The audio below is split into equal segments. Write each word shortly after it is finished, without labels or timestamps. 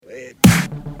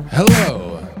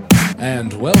Hello,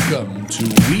 and welcome to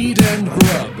Weed and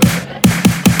Grub.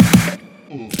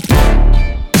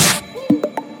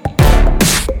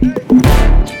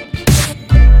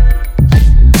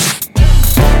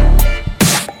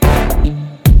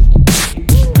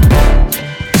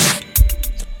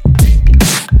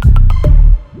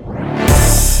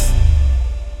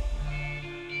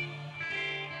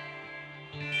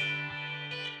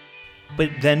 But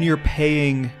then you're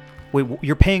paying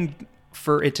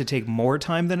for it to take more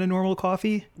time than a normal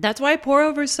coffee? That's why pour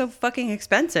over is so fucking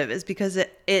expensive, is because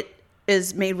it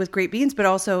is made with great beans, but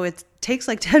also it takes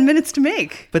like 10 minutes to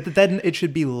make. But then it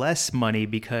should be less money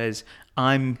because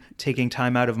I'm taking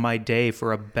time out of my day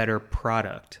for a better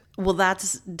product. Well,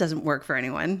 that doesn't work for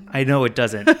anyone. I know it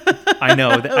doesn't. I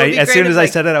know. As soon as I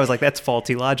said it, I was like, that's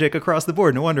faulty logic across the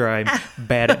board. No wonder I'm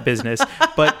bad at business.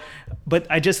 But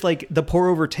I just like the pour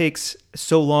over takes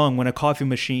so long when a coffee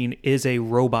machine is a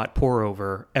robot pour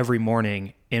over every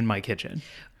morning in my kitchen.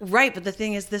 Right. But the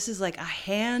thing is, this is like a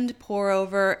hand pour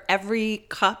over. Every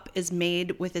cup is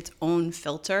made with its own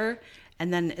filter.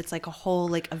 And then it's like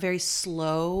a very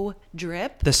slow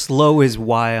drip. The slow is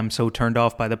why I'm so turned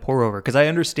off by the pour over. Because I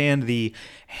understand the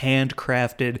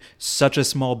handcrafted, such a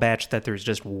small batch that there's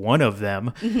just one of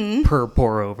them per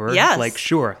pour over. Yes. Like,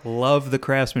 sure, love the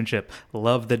craftsmanship,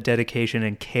 love the dedication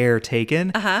and care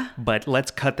taken. But let's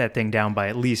cut that thing down by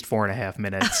at least 4.5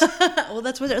 minutes. Well,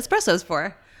 that's what espresso's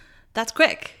for. That's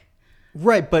quick.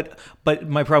 Right. But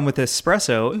my problem with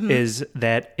espresso is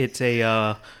that it's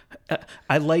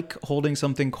I like holding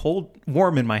something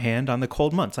warm in my hand on the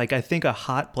cold months. Like, I think a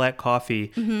hot black coffee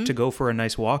to go for a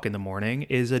nice walk in the morning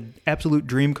is an absolute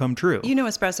dream come true. You know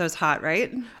espresso's hot,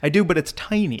 right? I do, but it's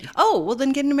tiny. Oh, well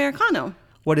then get an Americano.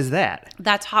 What is that?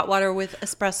 That's hot water with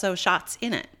espresso shots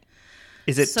in it.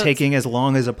 Is it taking as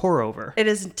long as a pour over? It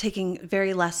is taking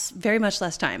very much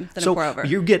less time than a pour over.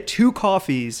 You get two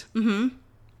coffees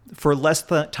for less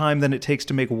time than it takes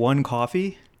to make one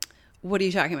coffee? What are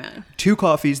you talking about? Two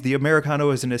coffees. The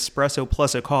Americano is an espresso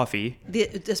plus a coffee. The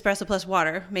espresso plus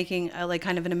water, making like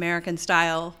kind of an American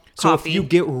style so coffee. If you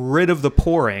get rid of the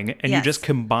pouring and you Yes. just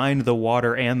combine the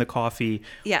water and the coffee,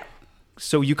 Yeah.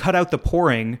 so you cut out the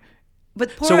pouring.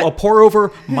 But So a pour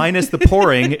over minus the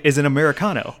pouring is an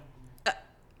Americano.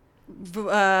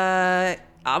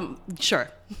 Sure.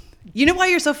 You know why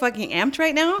you're so fucking amped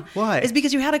right now? Why? It's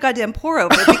because you had a goddamn pour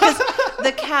over. Because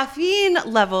the caffeine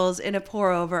levels in a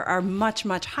pour over are much,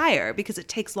 much higher because it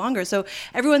takes longer. So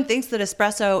everyone thinks that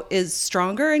espresso is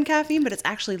stronger in caffeine, but it's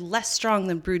actually less strong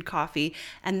than brewed coffee.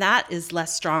 And that is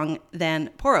less strong than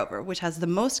pour over, which has the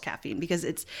most caffeine because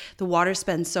the water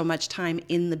spends so much time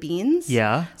in the beans.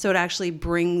 Yeah. So it actually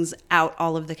brings out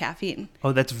all of the caffeine.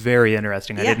 Oh, that's very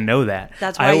interesting. I Yeah. didn't know that.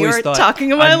 That's I why always you're thought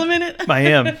talking a mile a minute. I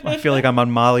am. I feel like I'm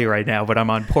on Molly right now, but I'm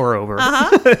on pour over.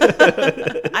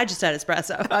 I just had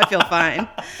espresso. I feel fine.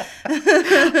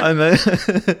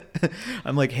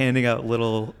 I'm like handing out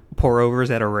little pour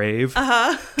overs at a rave.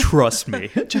 Trust me.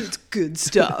 Just good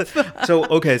stuff.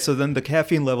 So then the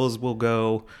caffeine levels will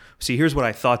go. See, here's what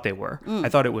I thought they were. I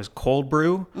thought it was cold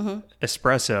brew,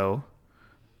 espresso,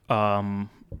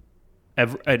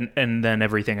 and then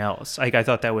everything else. Like, I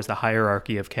thought that was the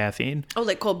hierarchy of caffeine. Oh,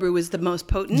 like cold brew is the most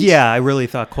potent? Yeah, I really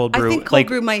thought cold brew. I think cold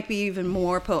brew might be even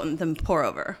more potent than pour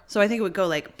over. So I think it would go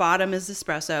like bottom is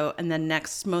espresso, and then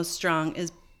next most strong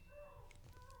is...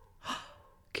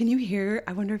 Can you hear?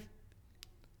 I wonder if...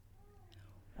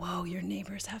 Whoa, your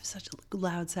neighbors have such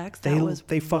loud sex.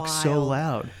 They fuck so wild.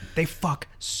 loud. They fuck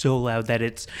so loud that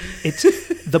it's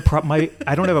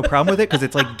I don't have a problem with it because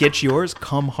it's like get yours,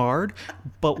 come hard.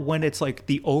 But when it's like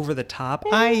the over the top,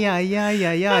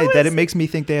 that it makes me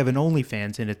think they have an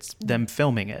OnlyFans and it's them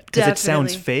filming it because it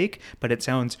sounds fake, but it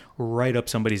sounds right up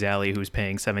somebody's alley who's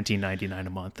paying $17.99 a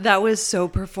month. That was so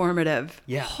performative.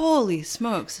 Yeah. Holy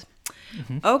smokes.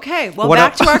 Okay, well,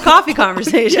 back to our coffee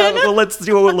conversation. Yeah, well, let's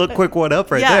do a little quick one up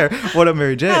right there. What up,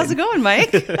 Mary Jane? How's it going,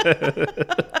 Mike?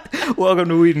 Welcome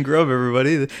to Weed and Grub,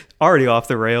 everybody. Already off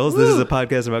the rails. Woo. This is a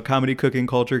podcast about comedy, cooking,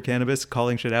 culture, cannabis,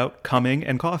 calling shit out, coming,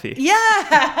 and coffee.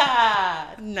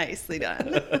 Yeah! Nicely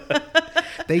done.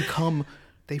 They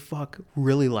fuck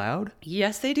really loud.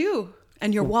 Yes, they do.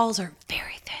 And your walls are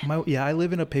very thin. I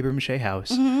live in a paper mache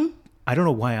house. I don't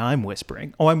know why I'm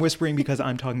whispering. Oh, I'm whispering because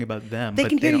I'm talking about them. They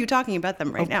can hear you talking about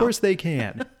them right now. Of course they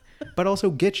can. But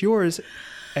also get yours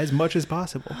as much as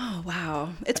possible. Oh, wow.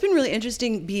 It's been really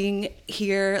interesting being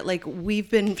here. Like, we've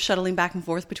been shuttling back and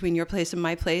forth between your place and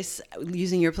my place,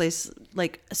 using your place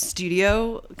like a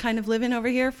studio kind of living over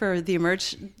here for the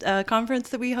Emerge conference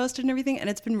that we hosted and everything. And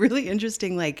it's been really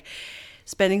interesting, like,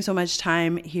 spending so much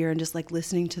time here and just like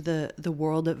listening to the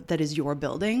world that is your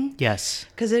building. Yes.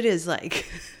 Because it is like...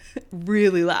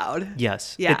 really loud.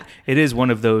 Yes. Yeah. It is one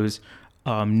of those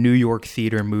New York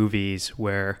theater movies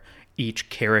where each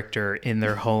character in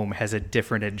their home has a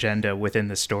different agenda within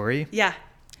the story. Yeah.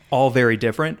 All very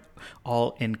different,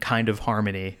 all in kind of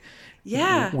harmony.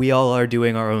 Yeah. We all are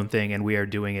doing our own thing, and we are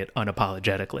doing it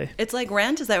unapologetically. It's like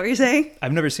Rent. Is that what you're saying?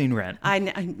 I've never seen Rent. I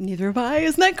neither have I.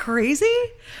 Isn't that crazy?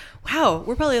 Wow.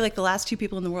 We're probably like the last 2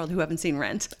 people in the world who haven't seen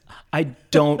Rent. I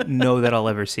don't know that I'll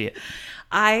ever see it.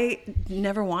 I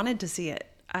never wanted to see it.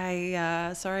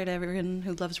 Sorry to everyone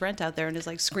who loves Rent out there and is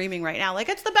like screaming right now, like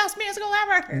it's the best musical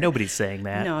ever. Nobody's saying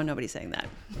that. No, nobody's saying that.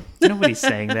 Nobody's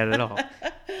saying that at all.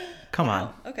 Come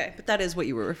on. Okay, but that is what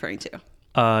you were referring to.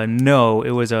 No,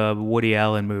 it was a Woody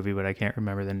Allen movie, but I can't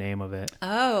remember the name of it.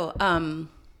 Oh,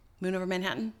 Moon Over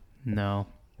Manhattan? No.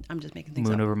 I'm just making things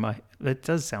Moon up. Over my... That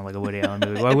does sound like a Woody Allen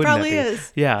movie. Why wouldn't that probably be?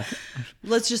 is. Yeah.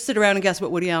 Let's just sit around and guess what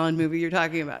Woody Allen movie you're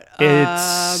talking about.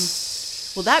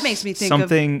 It's... Well, that makes me think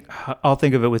something... I'll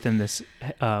think of it within this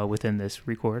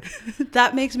record.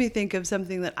 That makes me think of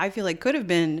something that I feel like could have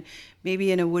been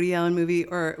maybe in a Woody Allen movie,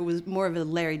 or it was more of a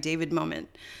Larry David moment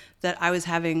that I was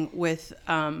having with...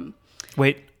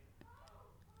 Wait.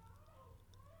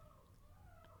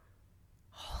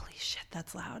 Holy shit,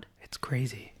 that's loud. It's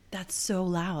crazy. That's so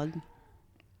loud.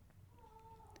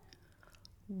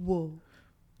 Whoa.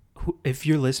 If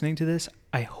you're listening to this,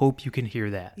 I hope you can hear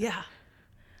that. Yeah.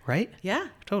 Right? Yeah.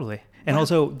 Totally. And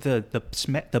also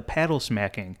the paddle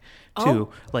smacking too.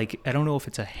 Oh. Like, I don't know if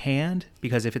it's a hand,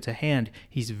 because if it's a hand,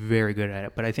 he's very good at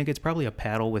it. But I think it's probably a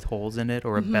paddle with holes in it,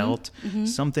 or a belt,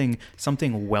 something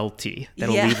welty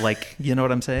that'll Yeah. leave, like, you know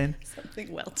what I'm saying?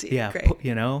 Something welty. Yeah. Great.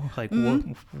 You know, like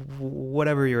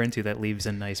whatever you're into that leaves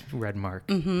a nice red mark.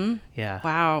 Mm-hmm. Yeah.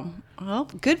 Wow. Well,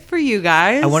 good for you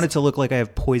guys. I want it to look like I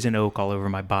have poison oak all over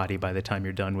my body by the time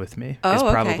you're done with me. Oh, is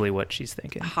okay. probably what she's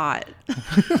thinking. Hot.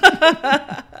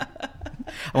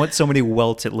 I want so many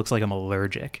welts it looks like I'm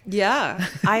allergic. Yeah.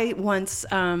 I once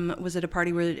was at a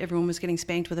party where everyone was getting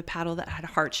spanked with a paddle that had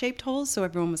heart-shaped holes, so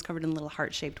everyone was covered in little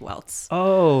heart-shaped welts.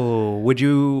 Oh, would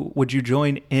you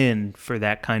join in for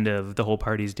that kind of the whole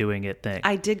party's doing it thing?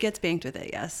 I did get spanked with it,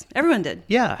 yes. Everyone did.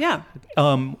 Yeah. Yeah.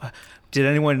 Did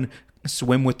anyone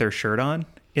swim with their shirt on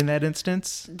in that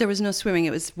instance? There was no swimming. It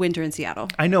was winter in Seattle.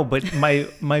 I know, but why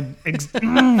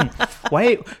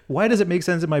does it make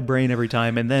sense in my brain every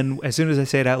time? And then as soon as I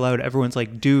say it out loud, everyone's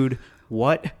like, dude,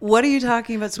 what? What are you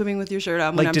talking about swimming with your shirt on?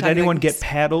 When Like, I'm did talking anyone like- get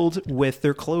paddled with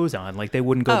their clothes on? Like, they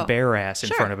wouldn't go Oh, bare ass in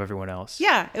sure. front of everyone else.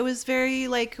 Yeah, it was very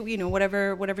like,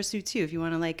 whatever suits you. If you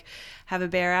want to like have a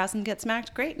bare ass and get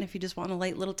smacked, great. And if you just want a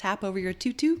light little tap over your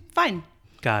tutu, fine.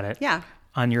 Got it. Yeah.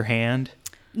 On your hand?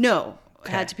 No, it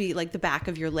Okay. had to be like the back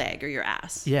of your leg or your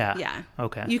ass. Yeah. Yeah.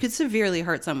 Okay. You could severely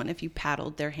hurt someone if you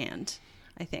paddled their hand,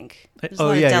 I think. There's Oh, a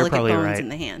lot yeah, of you're delicate probably bones right. in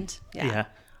the hand. Yeah. Yeah.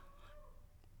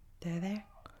 They're there.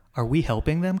 Are we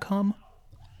helping them come?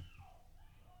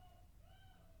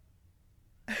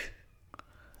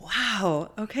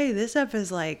 Wow. Okay, this up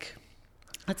is like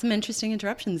that's some interesting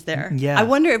interruptions there. Yeah. I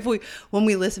wonder if when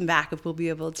we listen back, if we'll be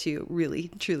able to really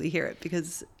truly hear it,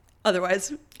 because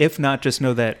otherwise, If not, just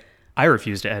know that I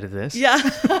refuse to edit this. yeah.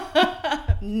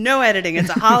 No editing. It's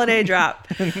a holiday drop.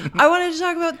 I wanted to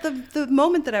talk about the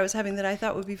moment that I was having that I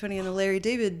thought would be funny in the Larry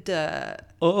David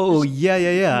Oh,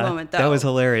 yeah. moment, That was though.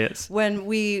 hilarious. when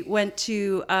we went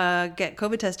to get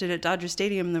COVID tested at Dodger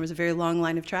Stadium. There was a very long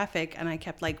line of traffic, and I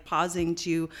kept like pausing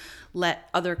to let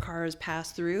other cars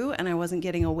pass through, and I wasn't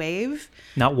getting a wave.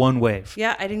 Not one wave.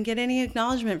 Yeah, I didn't get any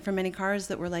acknowledgement from any cars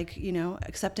that were like,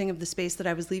 accepting of the space that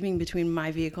I was leaving between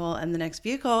my vehicle and the next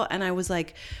vehicle. And I was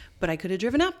like, but I could have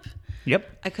driven up. Yep.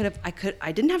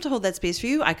 I didn't have to hold that space for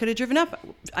you. I could have driven up.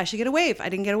 I should get a wave. I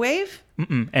didn't get a wave.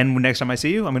 Mm-mm. And next time I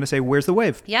see you, I'm going to say, where's the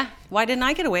wave? Yeah. Why didn't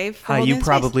I get a wave? For Hi, holding you the space?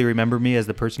 probably remember me as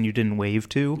the person you didn't wave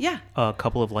to Yeah. a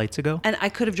couple of lights ago. And I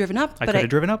could have driven up. I but could have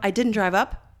driven up? I didn't drive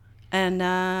up. And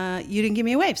you didn't give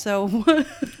me a wave. So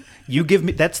You give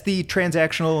me, that's the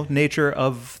transactional nature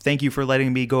of thank you for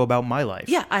letting me go about my life.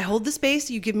 yeah, I hold the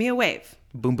space. You give me a wave.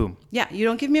 Boom, boom. Yeah, you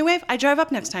don't give me a wave. I drive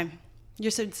up next time.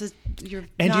 You're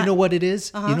And not- you know what it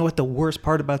is? You know what the worst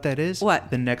part about that is? What?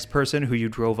 The next person who you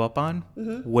drove up on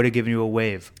would have given you a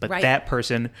wave. But Right. that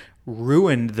person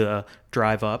ruined the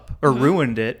drive up or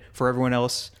ruined it for everyone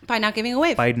else by not giving a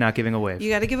wave. by not giving a wave. You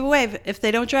got to give a wave. If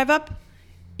they don't drive up,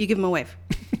 you give them a wave.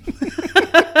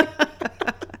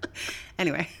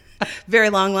 Anyway,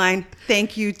 very long line.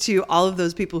 Thank you to all of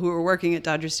those people who are working at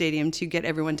Dodger Stadium to get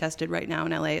everyone tested right now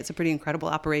in LA. It's a pretty incredible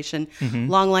operation.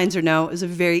 Long lines or no, it was a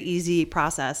very easy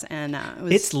process. And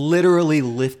It's literally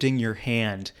lifting your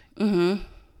hand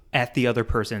at the other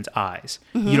person's eyes.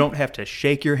 You don't have to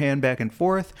shake your hand back and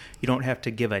forth. You don't have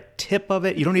to give a tip of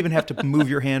it. You don't even have to move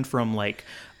your hand from like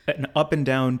an up and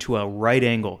down to a right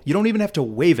angle. You don't even have to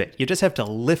wave it. You just have to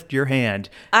lift your hand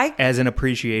as an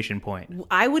appreciation point.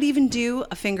 I would even do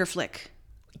a finger flick.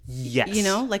 Yes. You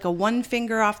know, like a one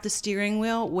finger off the steering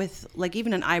wheel with like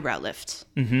even an eyebrow lift.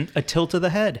 A tilt of the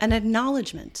head. An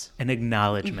acknowledgement. An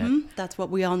acknowledgement. That's what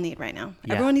we all need right now.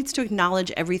 Yeah. Everyone needs to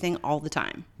acknowledge everything all the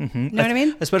time. You know what I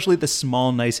mean? Especially the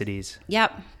small niceties.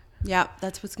 Yep.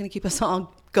 That's what's going to keep us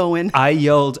all going. I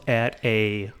yelled at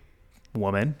a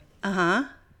woman.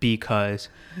 Because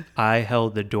I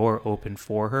held the door open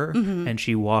for her and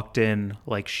she walked in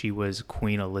like she was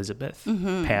Queen Elizabeth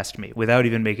past me without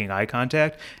even making eye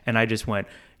contact. And I just went,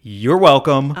 "You're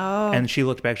welcome." And she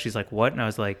looked back. She's like, "What?" And I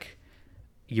was like,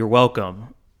 "You're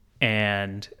welcome."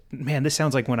 And man, this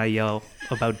sounds like when I yell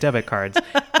about debit cards.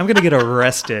 I'm going to get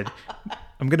arrested.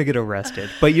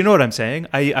 But you know what I'm saying?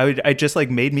 I just like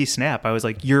made me snap. I was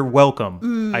like, "You're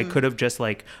welcome." I could have just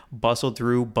like bustled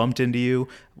through, bumped into you,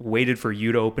 waited for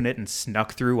you to open it and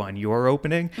snuck through on your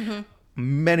opening.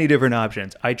 Many different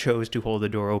options. I chose to hold the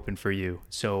door open for you.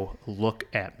 So look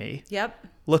at me. Yep.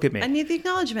 Look at me. I need the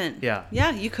acknowledgement. Yeah.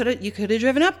 Yeah, you could have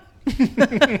driven up.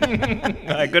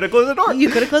 I could have closed the door. You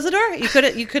could have closed the door.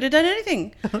 You could have done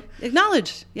anything.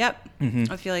 Acknowledge. Yep.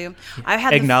 I feel you. I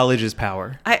had Acknowledge is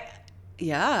power.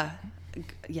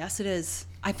 Yes, it is.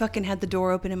 I fucking had the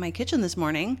door open in my kitchen this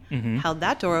morning. Held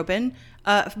that door open.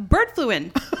 Bird flew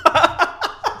in.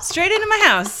 Straight into my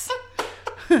house.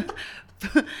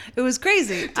 It was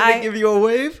crazy. Did it give you a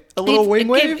wave? A little wave?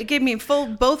 It gave me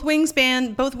both wings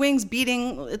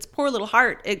beating its poor little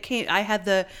heart. I had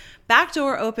the back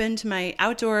door open to my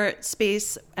outdoor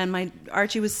space, and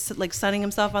Archie was like sunning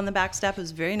himself on the back step. It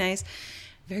was very nice.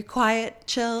 Very quiet,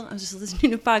 chill. I was just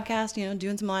listening to a podcast,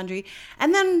 doing some laundry.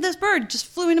 And then this bird just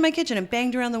flew into my kitchen and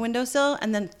banged around the windowsill,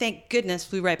 and then, thank goodness,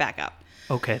 flew right back out.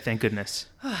 Okay, thank goodness.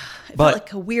 It felt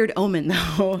like a weird omen,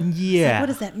 though. Yeah. Like, what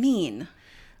does that mean?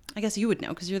 I guess you would know,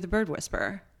 because you're the bird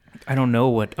whisperer. I don't know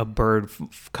what a bird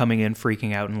coming in,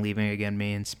 freaking out, and leaving again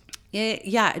means.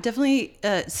 Yeah, it definitely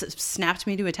snapped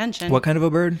me to attention. What kind of a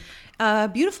bird?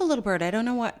 Beautiful little bird. I don't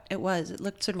know what it was. It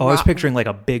looked sort of... I was picturing like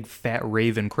a big fat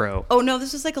raven crow. Oh, no,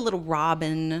 this was like a little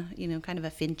robin, kind of a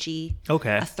finchy.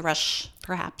 Okay. A thrush,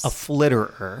 perhaps. A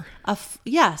flitterer.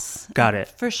 Yes. Got it.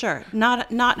 For sure.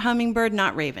 Not hummingbird,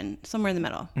 not raven. Somewhere in the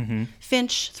middle.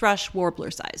 Finch, thrush,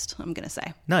 warbler sized, I'm going to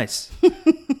say. Nice.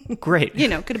 Great.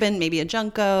 Could have been maybe a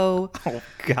junco. Oh,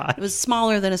 God. It was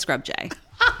smaller than a scrub jay.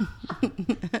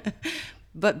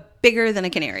 But bigger than a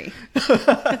canary.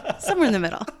 Somewhere in the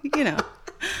middle, It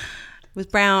was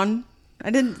brown.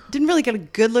 I didn't really get a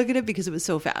good look at it because it was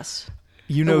so fast.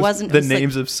 The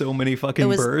names of so many fucking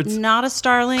birds. It was not a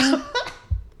starling.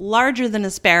 Larger than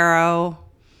a sparrow.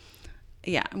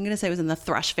 Yeah, I'm going to say it was in the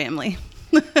thrush family.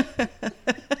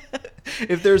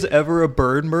 If there's ever a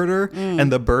bird murder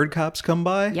and the bird cops come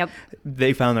by,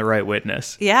 they found the right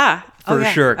witness. Yeah. For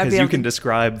sure, because you can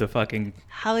describe the fucking...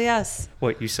 Hell yes.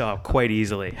 What you saw quite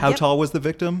easily. How tall was the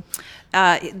victim?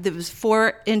 It was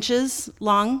 4 inches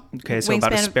long. Okay, so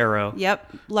about a sparrow.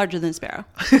 Yep, larger than a sparrow.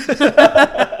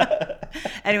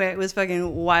 Anyway, it was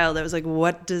fucking wild. I was like,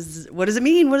 what does it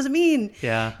mean? What does it mean?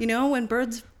 Yeah. When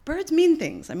birds mean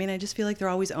things. I mean, I just feel like they're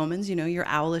always omens. Your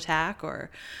owl attack or...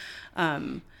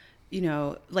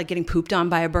 like getting pooped on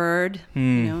by a bird.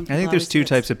 I think there's 2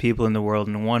 types of people in the world,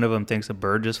 and one of them thinks a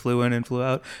bird just flew in and flew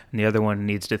out, and the other one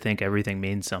needs to think everything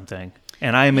means something.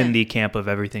 And I'm in the camp of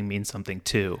everything means something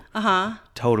too.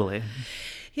 Totally.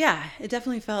 Yeah, it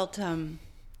definitely felt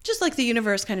just like the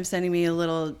universe kind of sending me a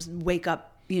little wake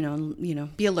up, be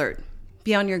alert.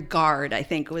 Be on your guard, I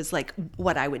think was like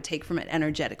what I would take from it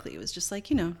energetically. It was just like,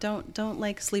 don't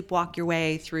like sleepwalk your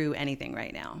way through anything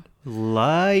right now.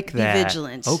 Like that. Be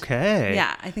vigilant. Okay.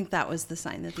 Yeah, I think that was the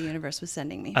sign that the universe was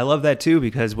sending me. I love that too,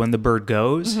 because when the bird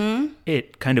goes,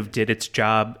 it kind of did its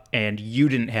job and you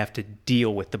didn't have to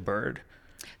deal with the bird.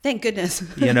 Thank goodness.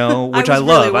 Which I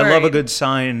love. Really I love a good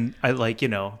sign. I like,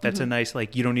 that's a nice,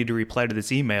 like, you don't need to reply to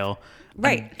this email.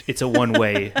 Right. It's a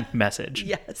one-way message.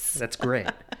 Yes. That's great.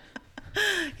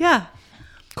 Yeah.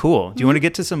 Cool. Do you want to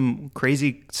get to some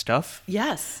crazy stuff?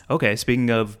 Yes. Okay. Speaking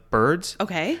of birds.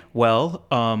 Okay. Well,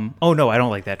 oh no, I don't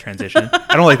like that transition.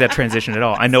 I don't like that transition at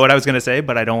all. I know what I was going to say,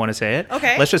 but I don't want to say it.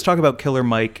 Okay. Let's just talk about Killer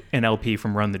Mike and LP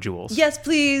from Run the Jewels. Yes,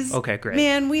 please. Okay, great.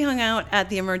 Man, we hung out at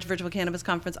the Emerge Virtual Cannabis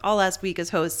Conference all last week as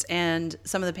hosts, and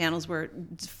some of the panels were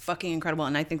fucking incredible,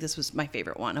 and I think this was my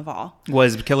favorite one of all.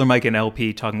 Was Killer Mike and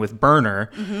LP talking with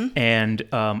Burner, and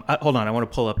hold on, I want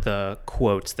to pull up the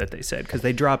quotes that they said, because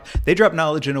they dropped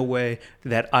knowledge knowledge in a way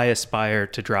that I aspire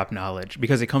to drop knowledge,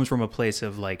 because it comes from a place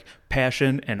of like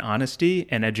passion and honesty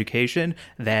and education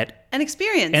And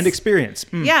experience.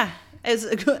 Yeah.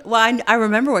 I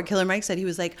remember what Killer Mike said. He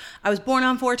was like, I was born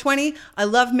on 420. I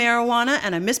love marijuana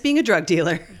and I miss being a drug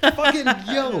dealer. Fucking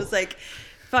yo. It was like,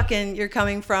 fucking, you're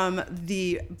coming from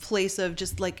the place of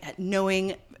just like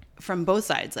knowing from both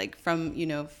sides, like from,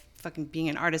 fucking being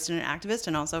an artist and an activist,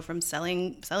 and also from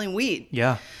selling weed.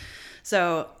 Yeah.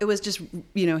 So it was just,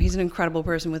 he's an incredible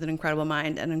person with an incredible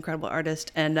mind and an incredible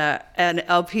artist. And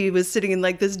LP was sitting in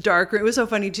like this dark room. It was so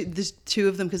funny, there's two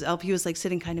of them, because LP was like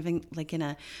sitting kind of in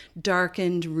a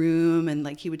darkened room, and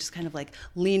like he would just kind of like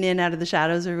lean in out of the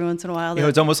shadows every once in a while.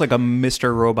 It's almost like a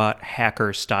Mr. Robot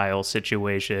hacker style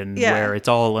situation where it's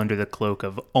all under the cloak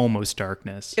of almost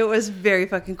darkness. It was very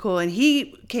fucking cool. And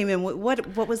he came in,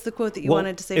 what was the quote that you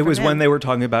wanted to say? It was when they were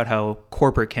talking about how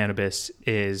corporate cannabis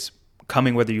is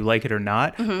coming whether you like it or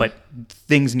not, but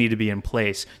things need to be in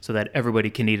place so that everybody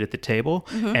can eat at the table.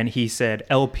 And he said,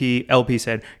 LP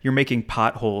said, you're making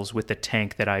potholes with the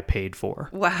tank that I paid for.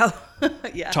 Wow.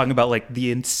 Yeah. Talking about like the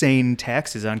insane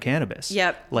taxes on cannabis.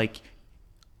 Yep. Like,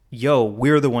 yo,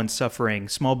 we're the ones suffering.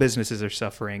 Small businesses are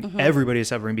suffering. Everybody is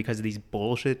suffering because of these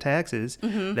bullshit taxes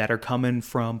that are coming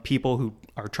from people who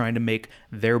are trying to make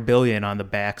their billion on the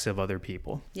backs of other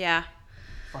people. Yeah.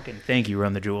 Fucking thank you,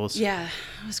 Run the Jewels. Yeah,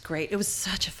 it was great. It was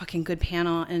such a fucking good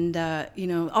panel. And,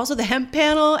 also the hemp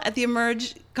panel at the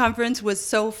Emerge conference was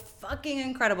so fucking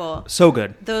incredible. So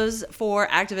good. Those 4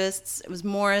 activists, it was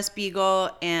Morris Beagle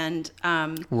and...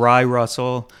 Rye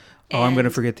Russell. Oh, I'm going to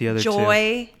forget the other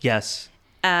Joy. two. Yes.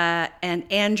 And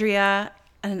Andrea.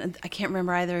 And I can't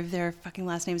remember either of their fucking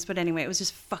last names, but anyway, it was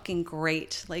just fucking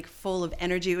great, like full of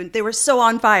energy. And they were so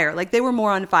on fire. Like they were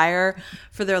more on fire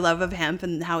for their love of hemp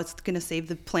and how it's going to save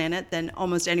the planet than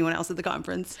almost anyone else at the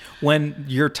conference. When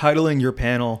you're titling your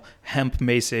panel, Hemp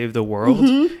May Save the World,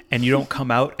 and you don't come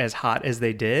out as hot as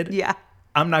they did, yeah,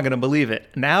 I'm not going to believe it.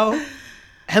 Now,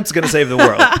 hemp's going to save the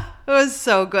world. It was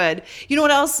so good. You know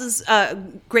what else is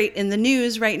great in the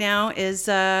news right now is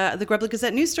the Grublik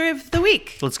Gazette news story of the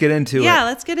week. Let's get into it. Yeah,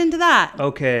 let's get into that.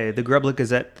 Okay, the Grublik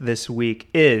Gazette this week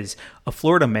is a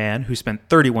Florida man who spent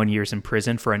 31 years in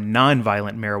prison for a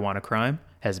non-violent marijuana crime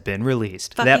has been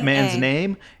released. That man's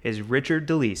name is Richard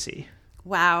DeLisi.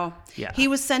 Wow. Yeah. He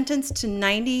was sentenced to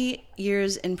 90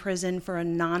 years in prison for a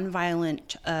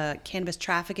non-violent cannabis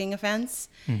trafficking offense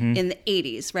in the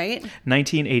 80s, right?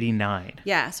 1989.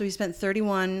 Yeah, so he spent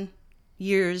 31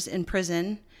 years in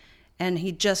prison, and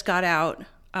he just got out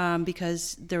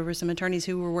because there were some attorneys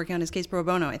who were working on his case pro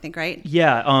bono, I think, right?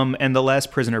 Yeah, and the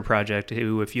Last Prisoner Project,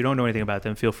 who, if you don't know anything about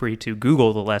them, feel free to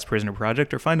Google the Last Prisoner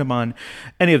Project or find them on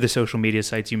any of the social media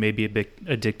sites you may be a bit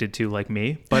addicted to, like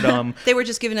me. But they were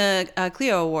just given a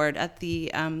Clio Award at the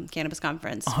Cannabis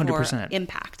Conference 100%. for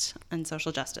impact and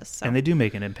social justice. So. And they do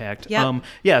make an impact. Yep.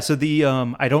 So the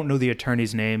I don't know the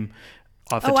attorney's name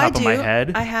off the top of my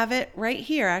head. I have it right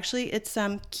here, actually. It's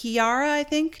Kiara, I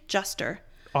think, Juster.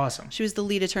 Awesome. She was the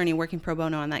lead attorney working pro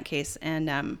bono on that case.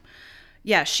 And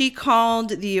she called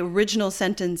the original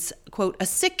sentence, quote, a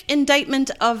sick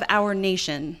indictment of our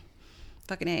nation.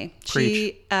 Fucking A. Preach.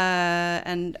 She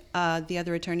and the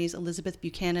other attorneys, Elizabeth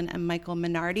Buchanan and Michael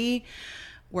Minardi,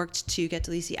 worked to get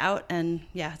DeLisi out. And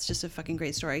yeah, it's just a fucking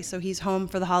great story. So he's home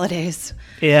for the holidays.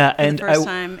 Yeah. For the first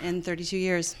time in 32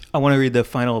 years. I want to read the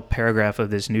final paragraph of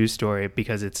this news story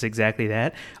because it's exactly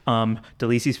that.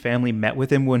 DeLisi's family met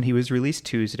with him when he was released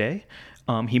Tuesday.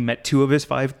 He met 2 of his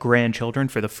 5 grandchildren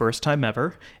for the first time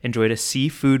ever, enjoyed a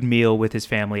seafood meal with his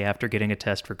family after getting a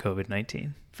test for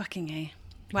COVID-19. Fucking A.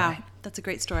 Wow, that's a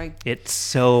great story. It's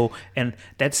so, and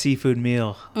that seafood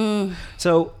meal.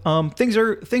 So things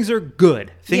are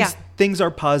good. Things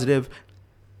are positive.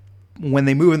 When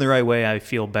they move in the right way, I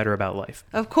feel better about life.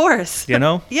 Of course. You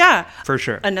know? Yeah. For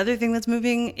sure. Another thing that's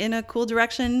moving in a cool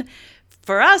direction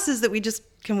for us is that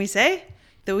can we say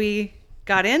that we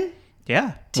got in?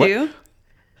 Yeah. To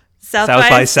South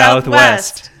by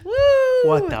Southwest. Woo!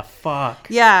 What the fuck?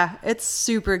 Yeah, it's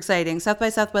super exciting. South by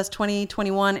Southwest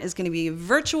 2021 is going to be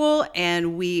virtual,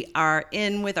 and we are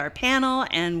in with our panel,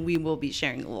 and we will be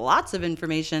sharing lots of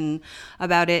information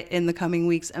about it in the coming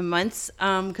weeks and months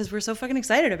because we're so fucking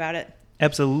excited about it.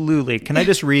 Absolutely. Can I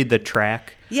just read the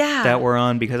track Yeah. that we're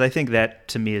on? Because I think that,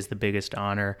 to me, is the biggest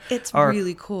honor. It's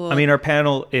really cool. I mean, our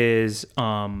panel is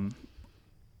my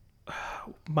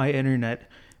internet.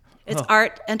 It's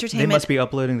art, entertainment. They must be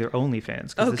uploading their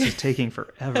OnlyFans because this is taking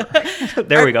forever.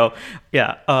 There we go.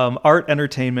 Yeah. Art,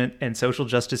 entertainment, and social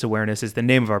justice awareness is the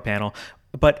name of our panel.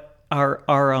 But our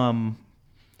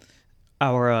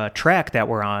track that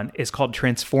we're on is called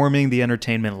Transforming the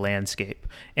Entertainment Landscape.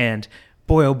 And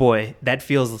boy, oh boy, that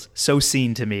feels so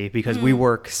seen to me because we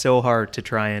work so hard to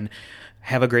try and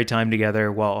have a great time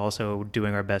together while also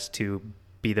doing our best to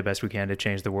be the best we can to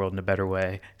change the world in a better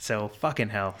way. So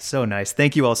fucking hell, so nice.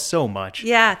 Thank you all so much.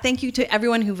 Yeah, thank you to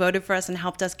everyone who voted for us and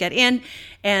helped us get in.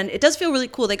 And it does feel really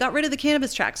cool. They got rid of the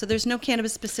cannabis track, so there's no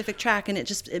cannabis specific track, and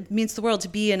it means the world to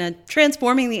be in a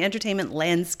transforming the entertainment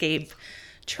landscape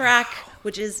track,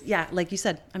 which is, yeah, like you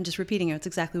said, I'm just repeating it. It's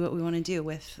exactly what we want to do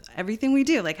with everything we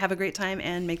do. Like, have a great time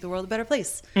and make the world a better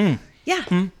place. Yeah.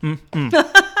 Come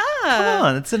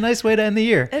on, it's a nice way to end the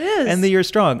year. It is. End the year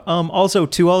strong. Also,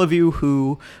 to all of you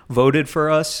who voted for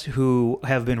us, who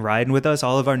have been riding with us,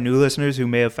 all of our new listeners who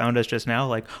may have found us just now,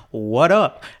 like, what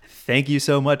up? Thank you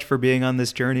so much for being on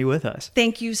this journey with us.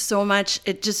 Thank you so much.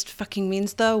 It just fucking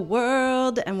means the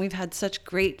world. And we've had such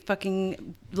great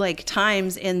fucking like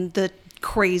times in the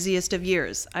craziest of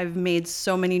years. I've made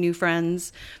so many new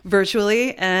friends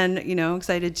virtually and, you know,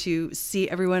 excited to see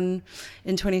everyone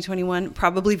in 2021,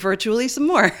 probably virtually some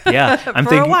more. Yeah.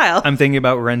 a while. I'm thinking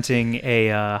about renting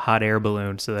a hot air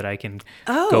balloon so that I can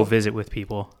go visit with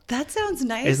people. That sounds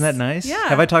nice. Isn't that nice? Yeah.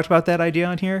 Have I talked about that idea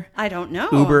on here? I don't know.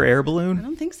 Uber air balloon? I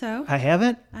don't think so. I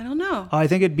haven't? I don't know. Oh, I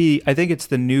think it's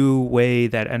the new way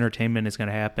that entertainment is going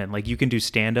to happen. Like you can do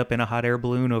stand up in a hot air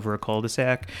balloon over a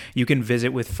cul-de-sac. You can visit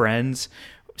with friends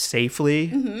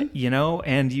safely, you know,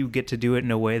 and you get to do it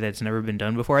in a way that's never been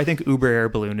done before. I think Uber air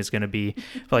balloon is going to be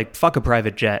like, fuck a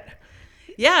private jet.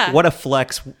 Yeah. What a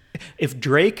flex. If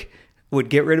Drake would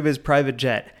get rid of his private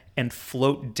jet and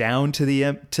float down to the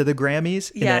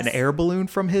Grammys in an air balloon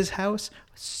from his house,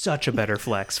 such a better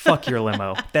flex. Fuck your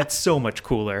limo. That's so much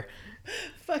cooler.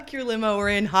 Fuck your limo. We're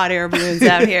in hot air balloons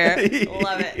out here.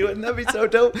 Love it. Wouldn't that be so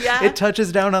dope? Yeah. It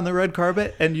touches down on the red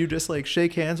carpet and you just like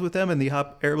shake hands with them and the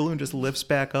hot air balloon just lifts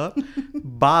back up.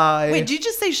 Bye. Wait, did you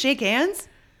just say shake hands?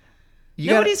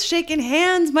 You Nobody's shaking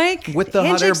hands, Mike. with the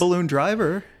hot air balloon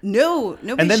driver. No,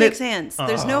 nobody then shakes hands.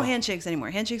 There's no Oh. handshakes anymore.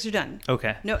 Handshakes are done.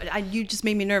 Okay. No, you just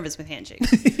made me nervous with handshakes.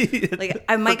 Like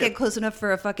I might get close enough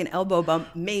for a fucking elbow bump.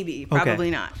 Maybe,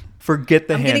 probably not. Forget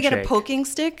the I'm handshake. gonna get a poking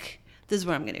stick. This is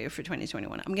what I'm gonna do for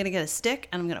 2021. I'm gonna get a stick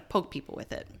and I'm gonna poke people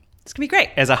with it. It's gonna be great.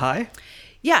 As a high?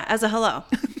 Yeah, as a hello.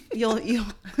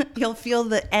 You'll feel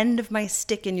the end of my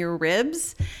stick in your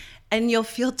ribs, and you'll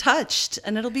feel touched,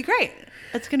 and it'll be great.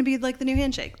 It's gonna be like the new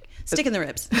handshake. Stick in the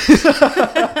ribs.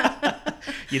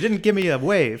 You didn't give me a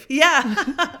wave. Yeah.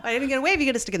 I didn't get a wave, you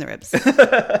get a stick in the ribs.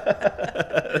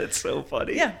 That's so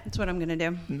funny. Yeah, that's what I'm going to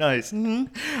do. Nice.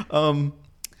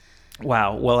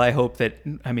 Wow. Well, I hope that,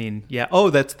 yeah. Oh,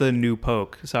 that's the new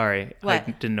poke. Sorry. What?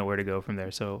 I didn't know where to go from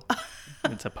there. So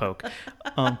it's a poke.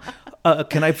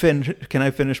 Can I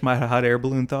finish my hot air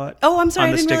balloon thought? Oh, I'm sorry.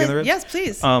 On the stick in the ribs? Yes,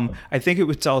 please. I think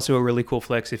it's also a really cool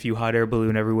flex if you hot air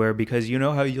balloon everywhere because you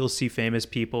know how you'll see famous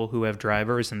people who have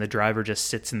drivers and the driver just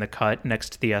sits in the cut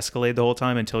next to the Escalade the whole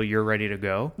time until you're ready to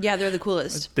go? Yeah, they're the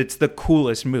coolest. It's the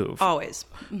coolest move. Always.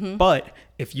 Mm-hmm. But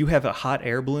if you have a hot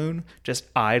air balloon just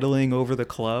idling over the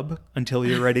club until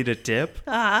you're ready to dip,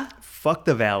 fuck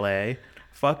the valet.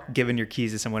 Fuck giving your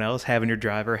keys to someone else, having your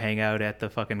driver hang out at the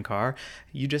fucking car.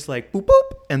 You just like boop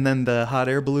boop, and then the hot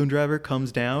air balloon driver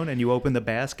comes down, and you open the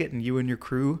basket, and you and your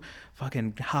crew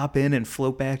fucking hop in and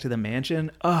float back to the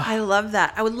mansion. Ugh. I love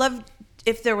that. I would love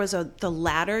if there was the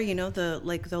ladder, you know, the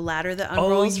ladder that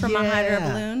unrolls from a hot air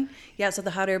balloon. Yeah, so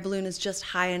the hot air balloon is just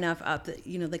high enough up that,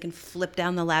 you know, they can flip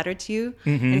down the ladder to you,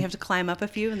 and you have to climb up a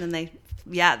few, and then they.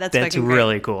 Yeah, that's fucking great.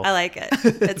 Really cool. I like it.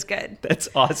 It's good. That's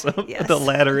awesome. Yes. The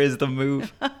ladder is the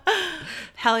move.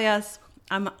 Hell yes.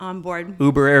 I'm on board.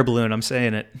 Uber air balloon. I'm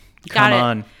saying it. Come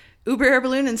on. Uber air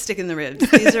balloon and stick in the ribs.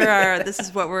 These are this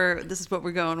is what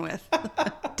we're going with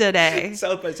today.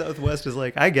 South by Southwest is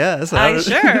like, I guess.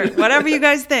 Sure. Whatever you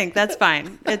guys think, that's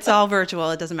fine. It's all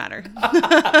virtual. It doesn't matter.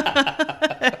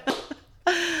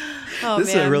 This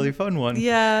is a really fun one.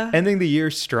 Yeah. Ending the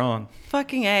year strong.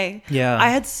 Fucking A. Yeah. I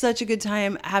had such a good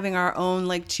time having our own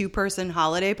like 2-person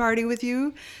holiday party with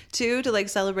you too, to like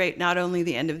celebrate not only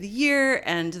the end of the year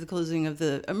and the closing of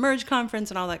the Emerge conference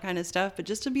and all that kind of stuff, but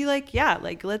just to be like, yeah,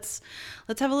 like let's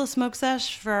have a little smoke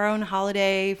sesh for our own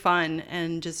holiday fun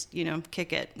and just, you know,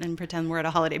 kick it and pretend we're at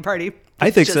a holiday party. I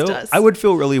think Just so. us. I would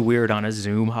feel really weird on a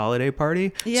Zoom holiday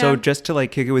party. Yeah. So just to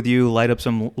like kick it with you, light up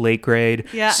some late grade,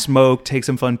 Yeah. smoke, take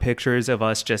some fun pictures of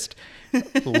us just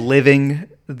living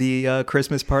the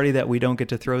Christmas party that we don't get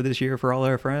to throw this year for all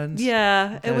our friends.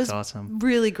 Yeah, it That's was awesome.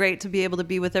 really great to be able to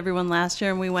be with everyone last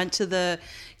year. And we went to the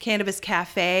Cannabis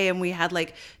Cafe and we had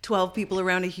like 12 people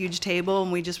around a huge table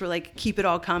and we just were like, keep it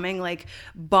all coming, like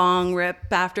bong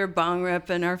rip after bong rip.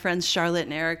 And our friends Charlotte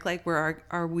and Eric like were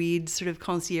our weed sort of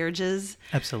concierges.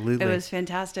 Absolutely. It was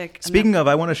fantastic. Speaking of,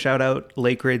 I want to shout out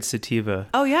Lake Grade Sativa.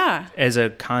 Oh yeah. As a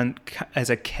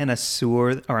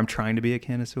connoisseur, or I'm trying to be a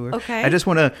connoisseur. Okay. I just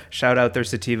want to shout out their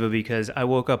sativa because I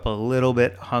woke up a little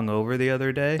bit hungover the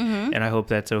other day, Mm-hmm. and I hope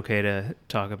that's okay to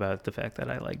talk about the fact that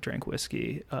I drank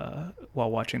whiskey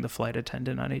while watching The Flight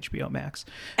Attendant on HBO Max.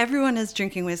 Everyone is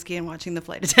drinking whiskey and watching The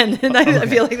Flight Attendant. I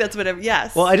feel like that's whatever.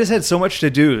 Yes. Well, I just had so much to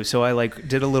do, so I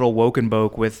did a little woke and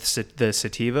boke with the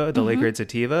sativa, the Lake Grade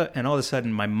sativa, and all of a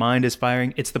sudden my mind is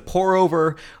firing. It's the pour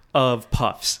over of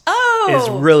puffs. Oh! Is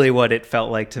really what it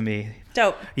felt like to me.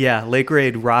 Dope. Yeah, Lake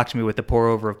Grade rocked me with the pour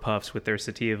over of puffs with their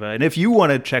sativa. And if you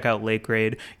want to check out Lake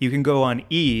Grade, you can go on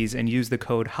Ease and use the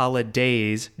code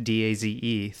HOLIDAYS,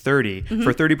 DAZE 30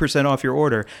 for 30% off your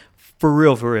order. For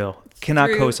real. Cannot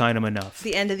Through co-sign them enough.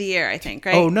 The end of the year, I think,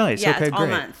 right? Oh, nice. Yeah, Okay, it's all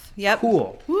great. month. Yep.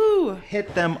 Cool. Woo.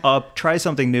 Hit them up. Try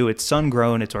something new. It's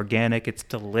sun-grown. It's organic. It's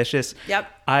delicious. Yep.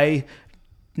 I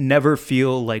never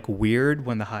feel weird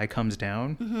when the high comes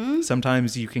down. Mm-hmm.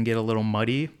 Sometimes you can get a little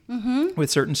muddy with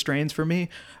certain strains for me.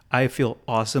 I feel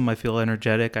awesome. I feel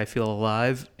energetic. I feel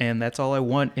alive. And that's all I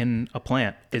want in a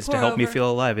plant is to help me pour-over.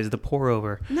 feel alive, is the pour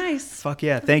over. Nice. Fuck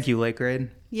yeah. Thank you, Lake Grade.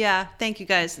 Yeah, thank you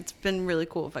guys. It's been really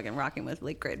cool fucking rocking with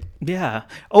Lake Grade. Yeah.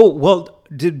 Oh, well,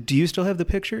 do you still have the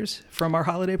pictures from our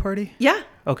holiday party? Yeah.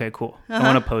 Okay, cool. I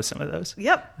want to post some of those.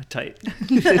 Yep. Tight.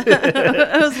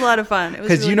 It was a lot of fun. It was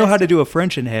Because really you know nice how to do a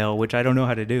French inhale, which I don't know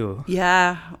how to do.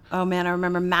 Yeah. Oh man, I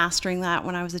remember mastering that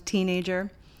when I was a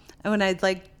teenager. And when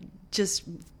I'd just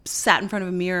sat in front of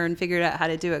a mirror and figured out how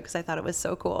to do it because I thought it was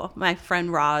so cool. My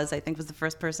friend Roz, I think, was the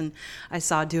first person I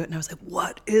saw do it. And I was like,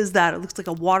 what is that? It looks like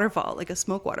a waterfall, like a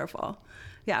smoke waterfall.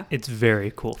 Yeah. It's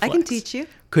very cool. I can flex. teach you.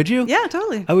 Could you? Yeah,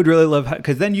 totally. I would really love,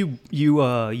 because then you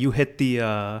hit the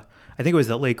I think it was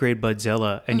the Lake Grade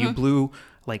Budzilla, and you blew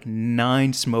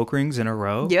 9 smoke rings in a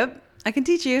row. Yep. I can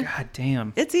teach you. God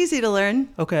damn. It's easy to learn.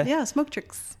 Okay. Yeah, smoke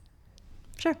tricks.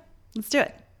 Sure. Let's do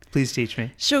it. Please teach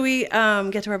me. Shall we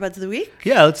get to our buds of the week?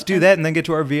 Yeah, let's do that and then get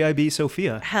to our VIB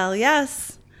Sophia. Hell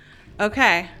yes.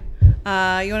 Okay. You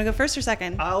want to go first or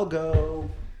second? I'll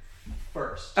go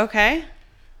first. Okay.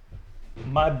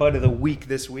 My bud of the week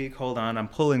this week, hold on, I'm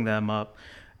pulling them up.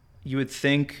 You would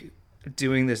think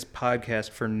doing this podcast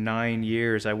for 9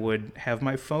 years, I would have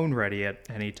my phone ready at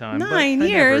any time. 9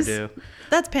 years? I never do.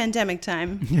 That's pandemic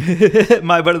time.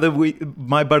 My butt of the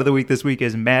week this week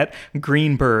is Matt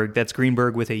Greenberg. That's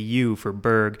Greenberg with a U for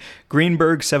Berg.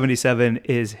 Greenberg77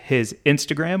 is his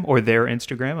Instagram, or their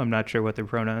Instagram. I'm not sure what their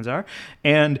pronouns are.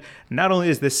 And not only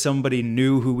is this somebody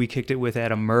new who we kicked it with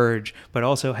at a merge, but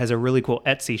also has a really cool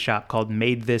Etsy shop called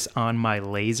Made This On My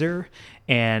Laser,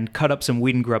 and cut up some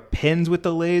Weed and Grub pins with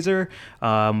the laser.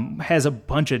 Has a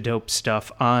bunch of dope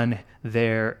stuff on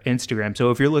their Instagram.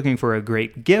 So if you're looking for a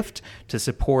great gift to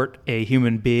support a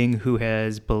human being who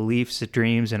has beliefs,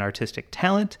 dreams, and artistic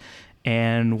talent,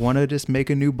 and want to just make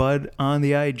a new bud on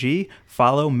the IG,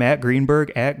 follow Matt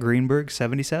Greenberg at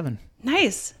Greenberg77.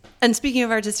 Nice. And speaking of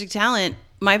artistic talent,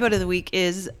 my bud of the week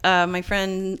is my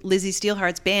friend Lizzie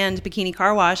Steelheart's band, Bikini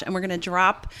Car Wash, and we're going to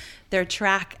drop their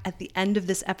track at the end of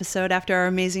this episode after our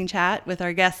amazing chat with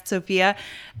our guest, Sophia.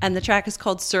 And the track is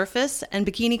called Surface, and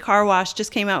Bikini Car Wash just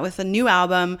came out with a new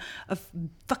album of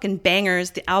fucking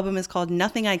bangers. The album is called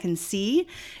Nothing I Can See.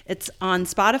 It's on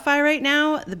Spotify right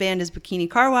now. The band is Bikini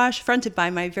Car Wash, fronted by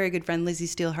my very good friend Lizzie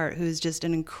Steelheart, who is just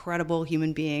an incredible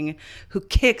human being who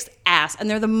kicks ass. And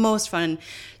they're the most fun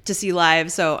to see live.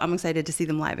 So I'm excited to see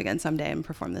them live again someday and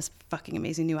perform this fucking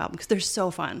amazing new album because they're so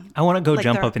fun. I want to go Like,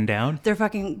 jump they're- up and down. They're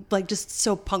fucking just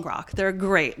so punk rock. They're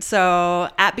great. So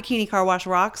at Bikini Car Wash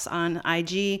Rocks on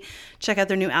IG, check out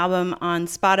their new album on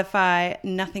Spotify,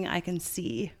 Nothing I Can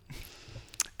See.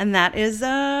 And that is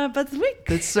Buds of the Week.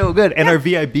 That's so good. And our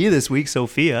VIB this week,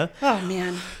 Sophia. Oh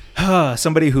man.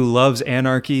 Somebody who loves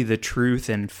anarchy, the truth,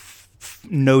 and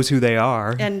knows who they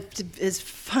are. And is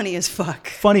funny as fuck.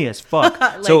 Funny as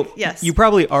fuck. So yes. you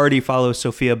probably already follow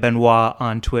Sophia Benoit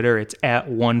on Twitter. It's at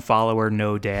one follower,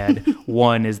 no dad.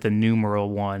 One is the numeral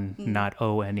 1, not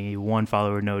O-N-E. One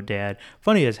follower, no dad.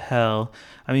 Funny as hell.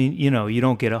 I mean, you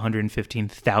don't get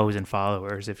 115,000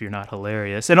 followers if you're not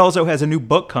hilarious. And also has a new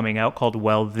book coming out called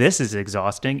Well, This Is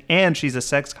Exhausting. And she's a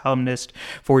sex columnist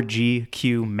for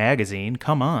GQ magazine.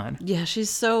 Come on. Yeah, she's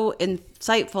so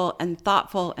insightful and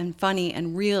thoughtful and funny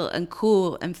and real and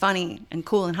cool and funny and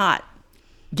cool and hot.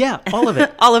 Yeah, all of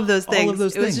it. All of those things. All of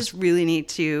those It was things. just really neat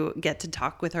to get to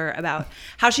talk with her about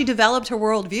how she developed her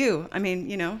worldview. I mean,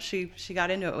 you know, she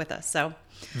got into it with us. So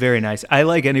Very nice. I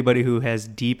like anybody who has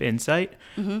deep insight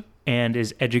and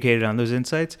is educated on those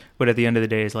insights, but at the end of the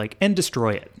day is like, and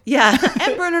destroy it. yeah,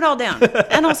 and burn it all down.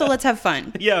 And also let's have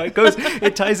fun. Yeah,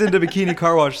 it ties into Bikini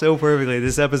Car Wash so perfectly.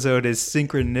 This episode is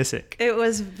synchronicic. It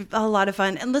was a lot of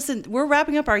fun. And listen, we're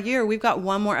wrapping up our year. We've got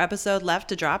one more episode left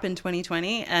to drop in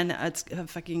 2020. And it's a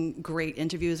fucking great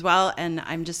interview as well. And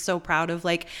I'm just so proud of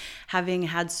like having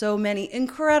had so many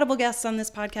incredible guests on this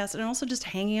podcast and also just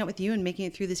hanging out with you and making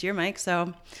it through this year, Mike.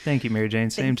 So Thank you, Mary Jane.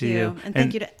 Same to you. And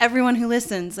thank you to everyone who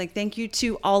listens. Like, thank you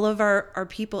to all of our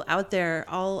people out there.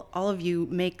 All of you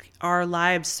make our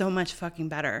lives so much fucking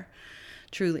better.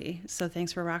 Truly. So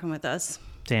thanks for rocking with us.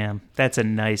 Damn, that's so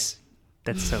nice.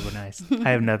 I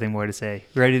have nothing more to say.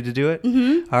 Ready to do it?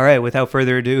 Mm-hmm. All right, without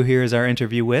further ado, here is our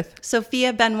interview with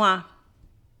Sophia Benoit.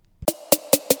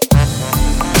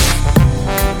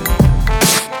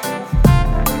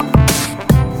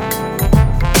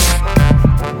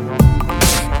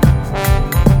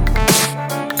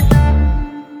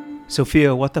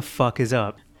 Sophia. What the fuck is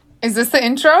up? Is this the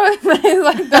intro? Am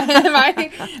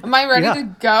I ready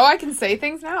to go? I can say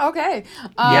things now? Okay.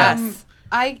 Yes.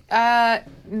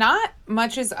 Not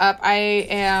much is up.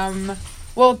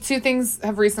 Two things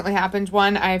have recently happened.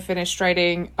 One, I finished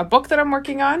writing a book that I'm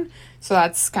working on. So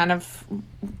that's kind of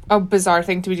a bizarre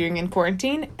thing to be doing in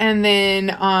quarantine. And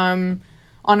then on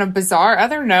a bizarre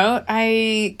other note,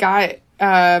 I got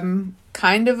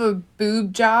kind of a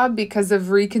boob job because of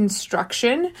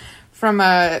reconstruction from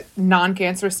a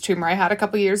non-cancerous tumor I had a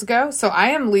couple years ago. So I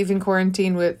am leaving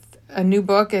quarantine with a new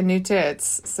book and new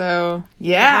tits. So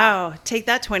yeah. Wow. Take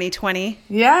that 2020.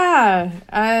 Yeah.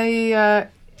 I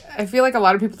feel like a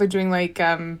lot of people are doing like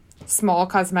small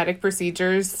cosmetic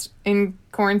procedures in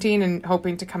quarantine and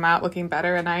hoping to come out looking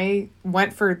better. And I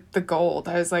went for the gold.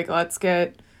 I was like, let's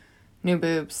get new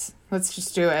boobs. Let's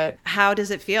just do it. How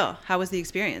does it feel? How was the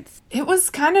experience? It was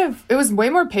way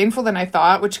more painful than I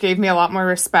thought, which gave me a lot more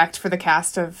respect for the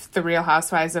cast of The Real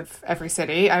Housewives of every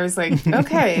city. I was like,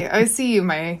 okay, I see you,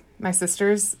 my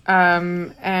sisters.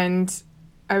 And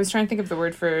I was trying to think of the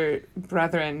word for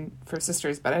brethren for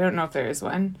sisters, but I don't know if there is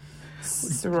one.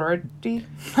 Sorority?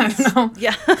 I don't know.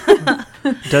 Yeah.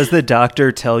 Does the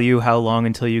doctor tell you how long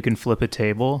until you can flip a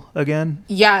table again?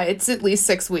 Yeah, it's at least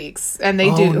 6 weeks, and they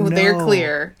no. They're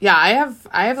clear. Yeah, I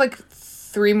have like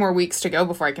 3 more weeks to go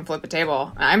before I can flip a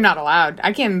table. I'm not allowed.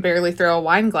 I can barely throw a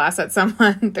wine glass at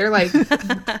someone. They're like,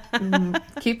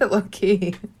 keep it low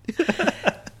key.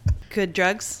 Good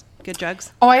drugs? Good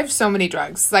drugs? Oh, I have so many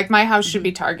drugs. Like, my house should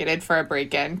be targeted for a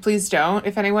break-in. Please don't,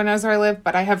 if anyone knows where I live,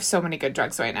 but I have so many good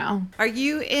drugs right now. Are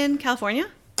you in California?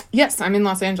 Yes, I'm in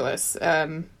Los Angeles.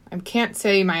 I can't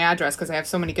say my address because I have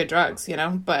so many good drugs, you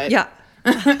know? But yeah.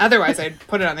 Otherwise, I'd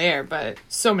put it on the air, but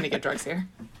so many good drugs here.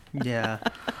 Yeah.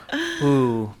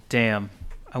 Ooh, damn.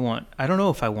 I don't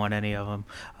know if I want any of them.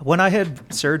 When I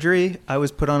had surgery, I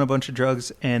was put on a bunch of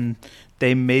drugs, and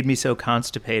they made me so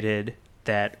constipated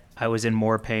that I was in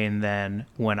more pain than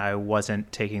when I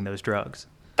wasn't taking those drugs.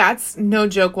 That's no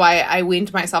joke why I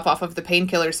weaned myself off of the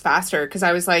painkillers faster, because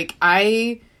I was like,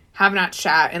 I have not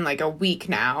shat in like a week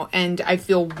now, and I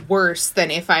feel worse than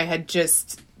if I had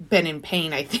just been in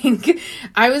pain, I think.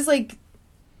 I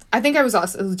think I was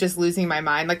also just losing my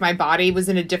mind. Like, my body was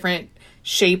in a different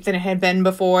shape than it had been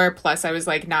before, plus I was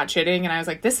like not shitting, and I was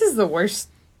like, this is the worst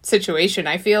situation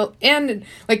I feel. And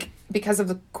like, because of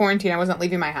the quarantine, I wasn't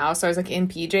leaving my house, so I was like in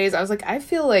PJs. I was like, I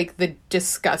feel like the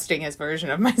disgustingest version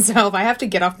of myself. I have to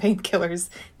get off painkillers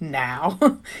now.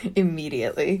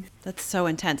 Immediately. That's so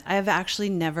intense. I have actually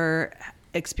never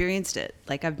experienced it.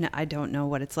 Like, I don't know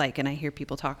what it's like, and I hear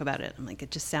people talk about it. I'm like,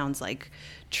 it just sounds like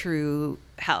true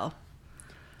hell.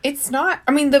 It's not.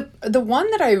 I mean, the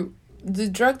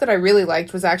drug that I really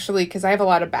liked was actually, because I have a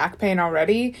lot of back pain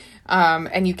already,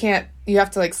 and you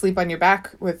have to like sleep on your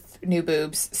back with new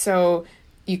boobs, so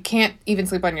you can't even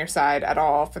sleep on your side at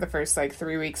all for the first like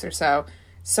 3 weeks or so.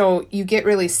 So you get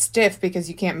really stiff because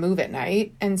you can't move at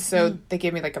night, and so they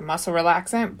gave me like a muscle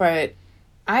relaxant, but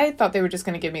I thought they were just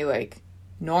going to give me like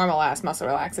normal ass muscle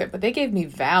relaxant, but they gave me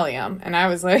Valium, and I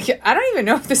was like, I don't even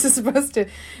know if this is supposed to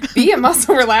be a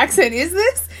muscle relaxant. Is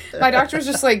this? My doctor was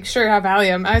just like, sure, have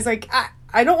Valium. I was like,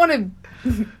 I don't want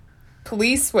to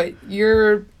police what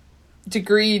your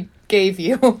degree gave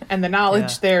you and the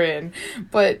knowledge therein,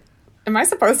 but am I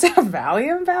supposed to have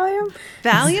Valium?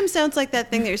 Valium sounds like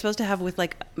that thing that you're supposed to have with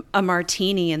like a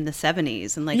martini in the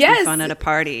 70s and like yes. be fun at a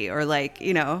party, or like,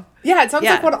 you know. Yeah, it sounds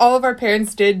like what all of our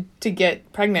parents did to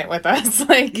get pregnant with us.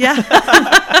 Like, yeah.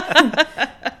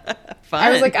 fun. I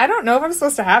was like, I don't know if I'm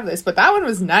supposed to have this, but that one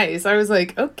was nice. I was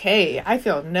like, okay, I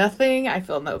feel nothing. I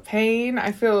feel no pain.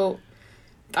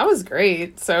 That was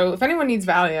great. So if anyone needs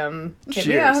Valium, hit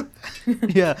me Cheers. up.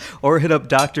 Yeah, or hit up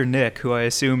Dr. Nick, who I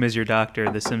assume is your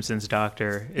doctor. The Simpsons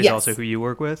doctor is Yes. also who you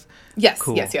work with. Yes,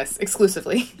 Cool. yes,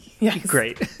 exclusively. Yes.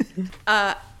 Great.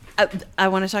 I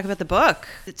want to talk about the book.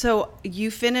 So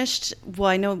you finished,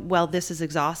 This Is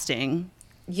Exhausting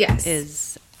Yes.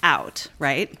 is out,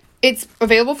 right? It's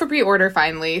available for pre-order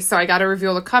finally, so I got to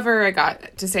reveal the cover. I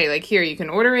got to say, like, here, you can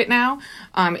order it now.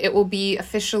 It will be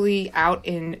officially out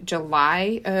in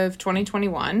July of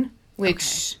 2021,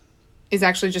 which is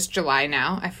actually just July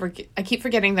now. I keep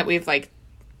forgetting that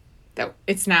that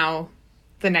it's now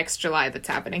the next July that's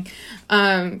happening,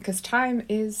 because time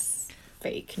is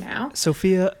fake now.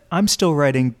 Sophia, I'm still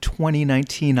writing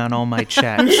 2019 on all my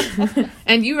checks.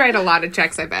 And you write a lot of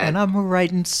checks, I bet. And I'm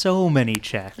writing so many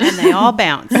checks. And they all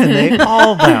bounce. And they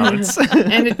all bounce.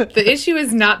 And the issue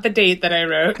is not the date that I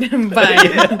wrote,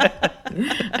 but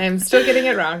I am still getting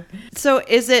it wrong. So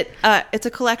is it, it's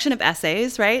a collection of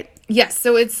essays, right? Yes,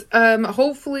 so it's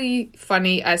hopefully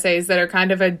funny essays that are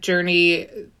kind of a journey,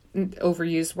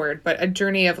 overused word, but a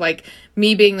journey of like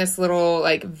me being this little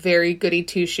like very goody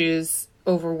two shoes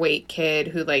overweight kid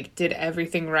who like did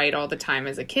everything right all the time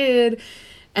as a kid,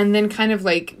 and then kind of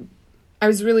like I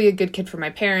was really a good kid for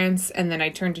my parents, and then I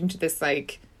turned into this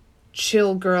like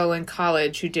chill girl in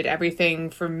college who did everything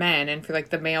for men and for like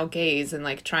the male gaze, and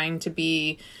like trying to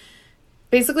be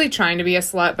a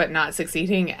slut but not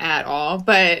succeeding at all,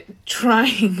 but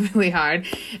trying really hard.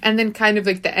 And then kind of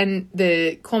like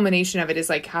the culmination of it is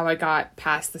like how I got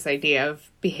past this idea of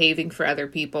behaving for other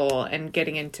people and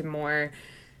getting into more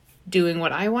doing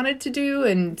what I wanted to do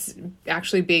and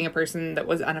actually being a person that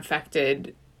was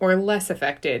unaffected or less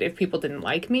affected if people didn't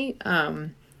like me,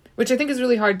 which I think is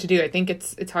really hard to do. I think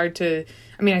it's hard to,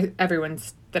 everyone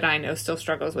that I know still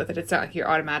struggles with it. It's not here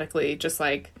automatically just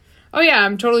like, oh yeah,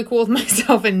 I'm totally cool with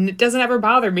myself and it doesn't ever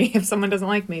bother me if someone doesn't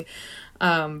like me.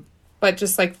 But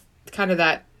just like kind of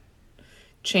that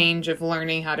change of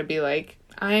learning how to be like,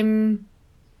 I know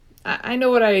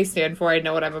what I stand for. I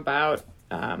know what I'm about.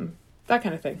 That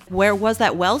kind of thing. Where was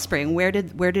that wellspring? Where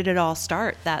did it all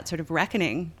start? That sort of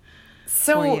reckoning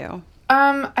for you?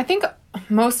 I think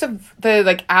most of the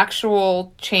like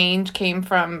actual change came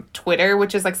from Twitter,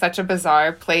 which is like such a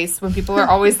bizarre place when people are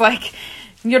always like,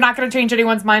 you're not going to change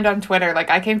anyone's mind on Twitter.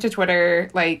 Like, I came to Twitter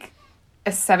like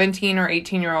a 17 or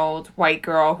 18-year-old white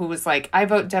girl who was like, I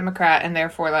vote Democrat, and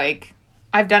therefore, like,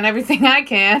 I've done everything I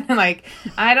can. Like,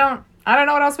 I don't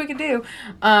know what else we could do.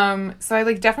 So I,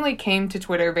 like, definitely came to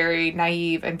Twitter very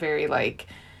naive and very, like,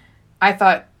 I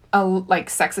thought, like,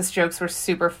 sexist jokes were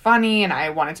super funny, and I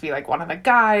wanted to be, like, one of the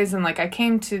guys. And, like, I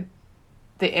came to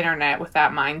the internet with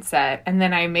that mindset. And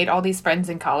then I made all these friends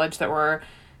in college that were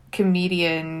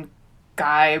comedian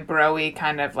guy bro-y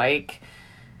kind of like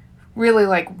really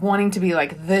like wanting to be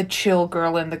like the chill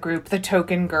girl in the group, the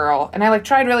token girl, and I like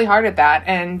tried really hard at that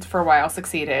and for a while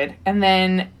succeeded. And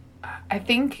then I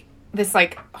think this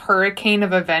like hurricane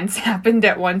of events happened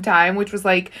at one time, which was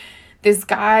like this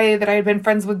guy that I had been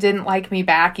friends with didn't like me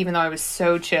back even though I was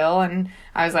so chill, and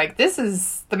I was like,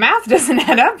 the math doesn't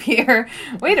add up here.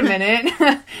 Wait a minute.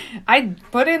 I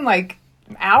put in like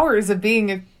hours of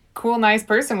being a cool, nice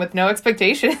person with no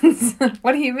expectations.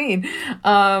 What do you mean?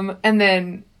 And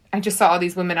then I just saw all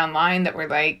these women online that were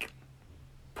like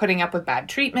putting up with bad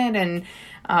treatment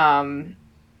and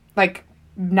like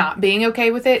not being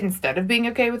okay with it instead of being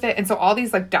okay with it. And so all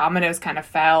these like dominoes kind of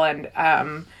fell, and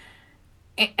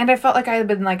I felt like I had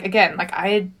been like, again, like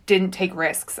I didn't take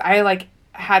risks. I like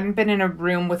hadn't been in a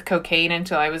room with cocaine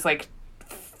until I was like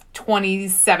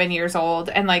 27 years old,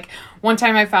 and like one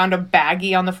time I found a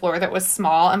baggie on the floor that was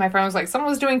small, and my friend was like, someone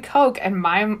was doing coke, and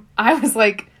I was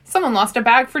like, someone lost a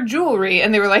bag for jewelry,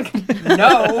 and they were like,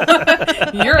 no,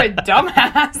 you're a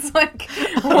dumbass. Like,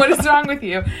 what is wrong with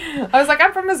you? I was like,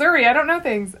 I'm from Missouri, I don't know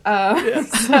things.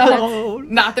 So,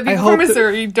 not that people from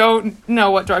Missouri don't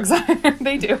know what drugs are.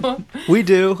 They do. We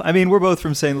do. I mean, we're both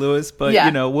from St. Louis, but Yeah.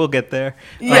 you know, we'll get there.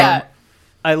 Yeah.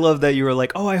 I love that you were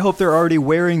like, oh, I hope they're already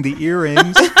wearing the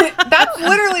earrings. That's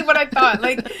literally what I thought.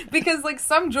 Like, because like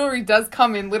some jewelry does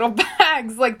come in little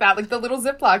bags like that, like the little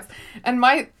Ziplocs. And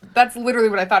that's literally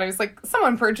what I thought. I was like,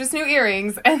 someone purchased new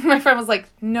earrings. And my friend was like,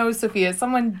 no, Sophia,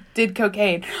 someone did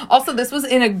cocaine. Also, this was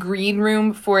in a green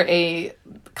room for a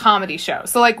comedy show.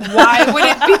 So like, why would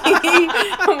it be,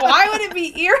 why would it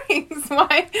be earrings?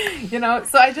 Why,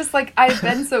 so I just like, I've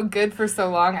been so good for so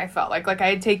long. I felt like I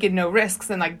had taken no risks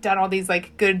and like done all these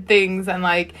like good things, and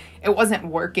like, it wasn't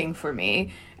working for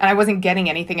me. And I wasn't getting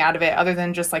anything out of it other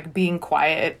than just like being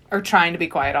quiet, or trying to be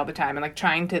quiet all the time, and like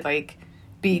trying to like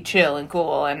be chill and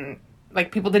cool, and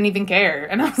like people didn't even care.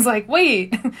 And I was like,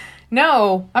 wait,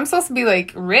 no, I'm supposed to be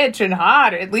like rich and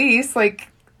hot at least. Like,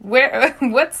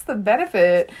 what's the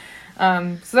benefit?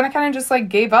 So then I kind of just like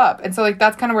gave up. And so like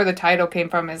that's kind of where the title came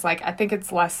from, is like, I think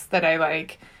it's less that I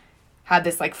like had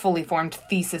this like fully formed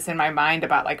thesis in my mind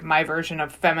about like my version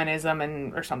of feminism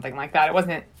or something like that. It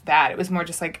wasn't that. It was more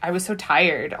just like I was so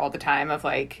tired all the time of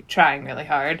like trying really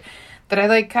hard that I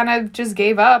like kind of just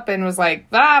gave up and was like,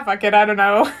 fuck it, I don't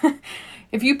know.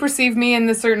 If you perceive me in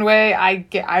this certain way, I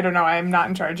don't know, I'm not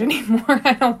in charge anymore.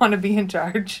 I don't want to be in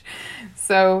charge.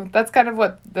 So that's kind of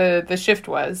what the shift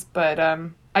was. But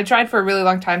I tried for a really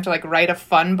long time to like write a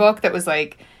fun book that was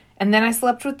like, and then I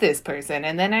slept with this person,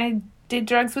 and then I did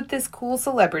drugs with this cool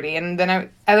celebrity. And then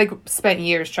I like spent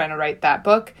years trying to write that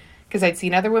book because I'd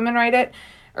seen other women write it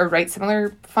or write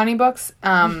similar funny books.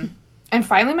 And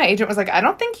finally my agent was like, I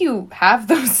don't think you have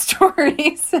those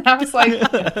stories. And I was like,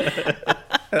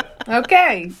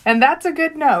 okay. And that's a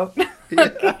good note.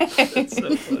 Okay.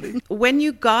 So funny. When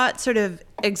you got sort of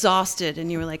exhausted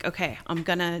and you were like, okay, I'm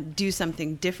going to do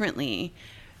something differently,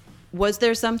 was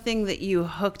there something that you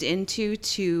hooked into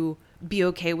to be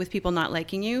okay with people not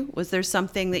liking you? Was there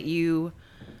something that you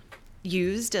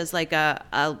used as like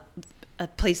a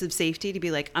place of safety to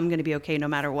be like, I'm going to be okay no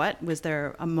matter what? Was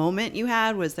there a moment you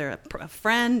had? Was there a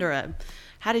friend or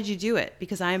how did you do it?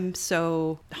 Because I'm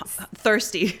so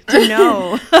thirsty to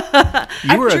know.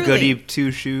 You were a goody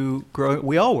two-shoe growing.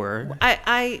 We all were.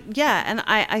 I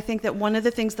think that one of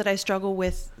the things that I struggle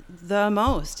with the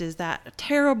most is that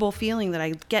terrible feeling that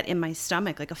I get in my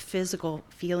stomach, like a physical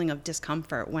feeling of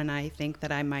discomfort when I think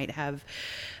that I might have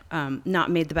not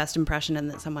made the best impression, and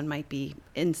that someone might be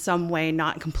in some way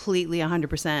not completely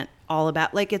 100% all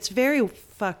about. Like, it's very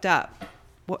fucked up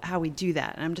how we do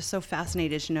that. And I'm just so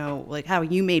fascinated to know like how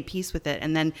you made peace with it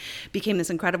and then became this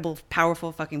incredible,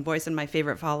 powerful fucking voice and my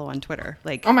favorite follow on Twitter.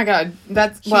 Like, oh my God,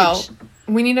 that's huge. Well,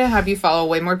 we need to have you follow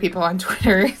way more people on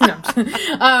Twitter.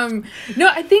 No,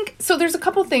 I think, so there's a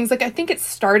couple things. Like, I think it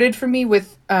started for me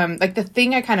with, like the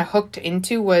thing I kind of hooked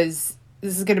into was,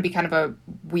 this is going to be kind of a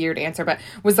weird answer, but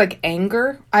was like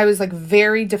anger. I was like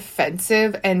very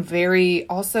defensive and very,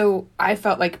 also, I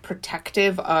felt like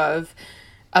protective of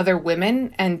other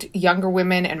women and younger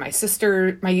women and my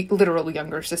sister, my literal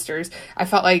younger sisters. I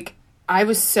felt like I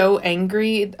was so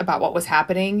angry about what was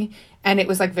happening, and it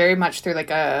was like very much through like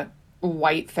a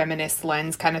white feminist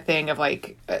lens kind of thing of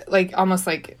like almost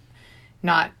like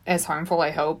not as harmful,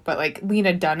 I hope, but like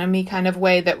Lena Dunham-y kind of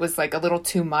way that was like a little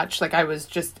too much. Like I was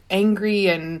just angry,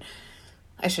 and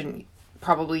I shouldn't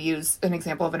probably use an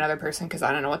example of another person because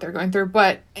I don't know what they're going through,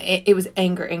 but it was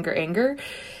anger.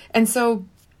 And so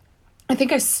I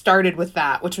think I started with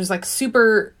that, which was like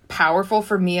super powerful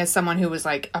for me as someone who was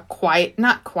like a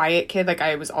not quiet kid. Like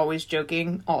I was always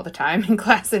joking all the time in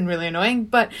class and really annoying,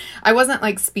 but I wasn't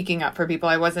like speaking up for people.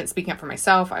 I wasn't speaking up for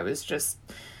myself.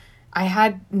 I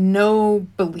had no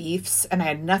beliefs, and I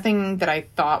had nothing that I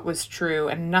thought was true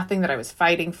and nothing that I was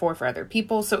fighting for other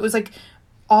people. So it was like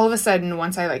all of a sudden,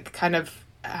 once I like kind of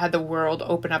had the world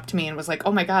open up to me and was like,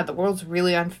 oh my God, the world's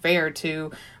really unfair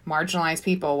to marginalized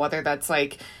people, whether that's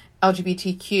like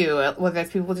LGBTQ, whether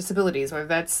that's people with disabilities, whether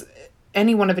that's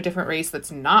anyone of a different race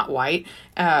that's not white.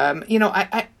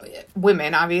 I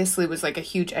women obviously was like a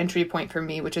huge entry point for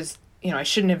me, which is, I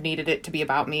shouldn't have needed it to be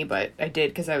about me, but I did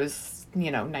because I was,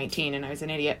 19 and I was an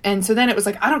idiot. And so then it was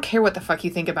like, I don't care what the fuck you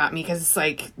think about me, because it's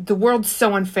like the world's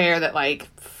so unfair that like,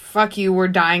 fuck you, we're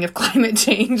dying of climate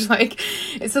change. Like,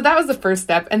 so that was the first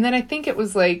step. And then I think it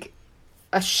was like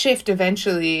a shift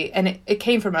eventually, and it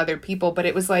came from other people, but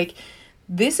it was like,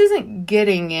 this isn't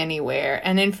getting anywhere.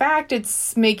 And in fact,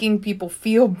 it's making people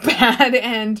feel bad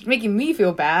and making me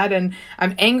feel bad. And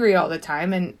I'm angry all the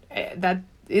time. And that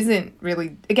isn't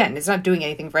really, again, it's not doing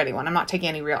anything for anyone. I'm not taking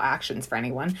any real actions for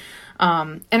anyone.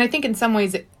 And I think in some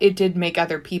ways it did make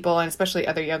other people, and especially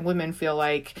other young women, feel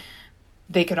like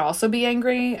they could also be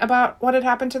angry about what had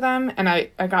happened to them. And I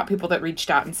got people that reached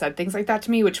out and said things like that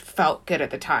to me, which felt good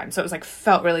at the time. So it was like,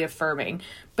 felt really affirming,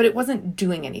 but it wasn't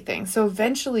doing anything. So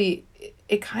eventually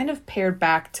it kind of paired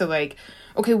back to like,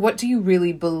 okay, what do you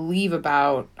really believe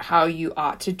about how you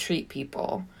ought to treat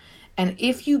people? And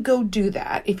if you go do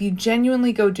that, if you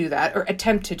genuinely go do that or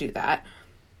attempt to do that,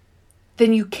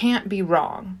 then you can't be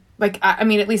wrong. Like, I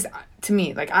mean, at least to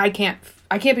me, like I can't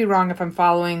be wrong if I'm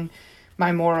following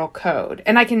my moral code.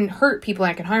 And I can hurt people,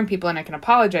 and I can harm people, and I can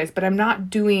apologize, but I'm not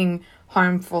doing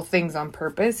harmful things on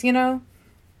purpose, you know?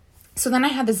 So then I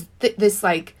had this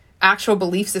like actual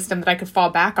belief system that I could fall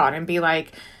back on and be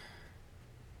like,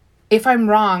 if I'm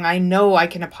wrong, I know I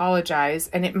can apologize,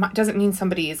 and it doesn't mean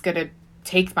somebody is going to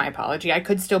take my apology. I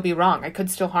could still be wrong. I could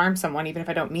still harm someone even if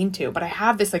I don't mean to. But I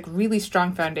have this like really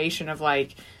strong foundation of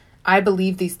like, I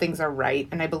believe these things are right,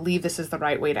 and I believe this is the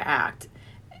right way to act.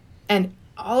 And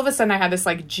all of a sudden I had this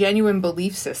like genuine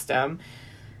belief system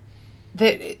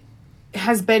that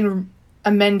has been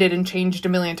amended and changed a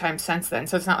million times since then.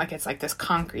 So it's not like it's like this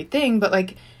concrete thing, but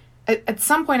like at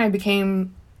some point I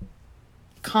became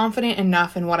confident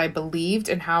enough in what I believed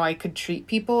and how I could treat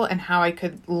people and how I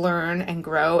could learn and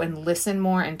grow and listen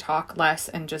more and talk less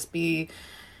and just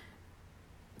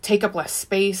take up less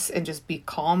space and just be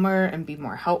calmer and be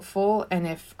more helpful. And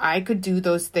if I could do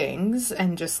those things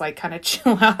and just like kind of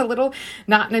chill out a little,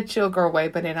 not in a chill girl way,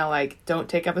 but in a like, don't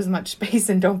take up as much space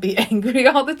and don't be angry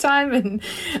all the time.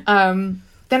 And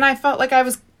then I felt like I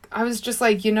was just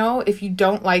like, you know, if you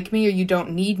don't like me or you don't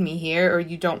need me here or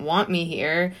you don't want me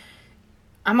here,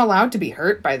 I'm allowed to be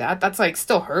hurt by that. That's like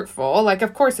still hurtful. Like,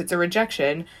 of course it's a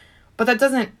rejection, but that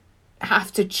doesn't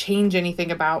have to change anything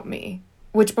about me,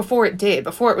 which before it did.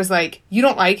 Before it was like, you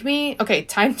don't like me? Okay,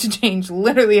 time to change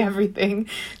literally everything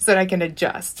so that I can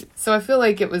adjust. So I feel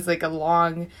like it was like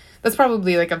that's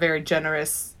probably like a very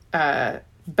generous,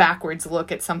 backwards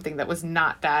look at something that was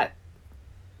not that,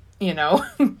 you know,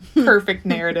 perfect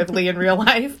narratively in real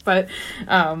life. But,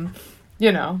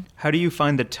 you know. How do you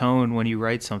find the tone when you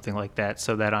write something like that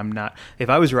so that I'm not, if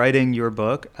I was writing your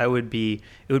book, it would be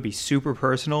super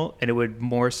personal, and it would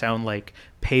more sound like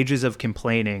pages of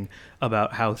complaining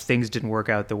about how things didn't work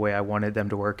out the way I wanted them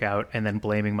to work out and then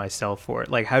blaming myself for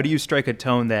it. Like, how do you strike a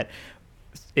tone that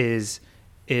is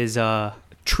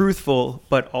truthful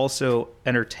but also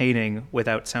entertaining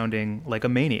without sounding like a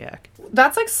maniac?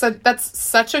 That's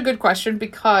such a good question,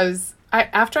 because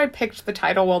after I picked the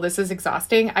title, Well, This Is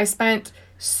Exhausting, I spent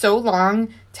so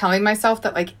long telling myself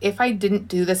that, like, if I didn't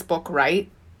do this book right,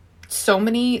 so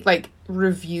many, like,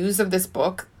 reviews of this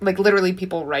book, like, literally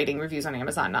people writing reviews on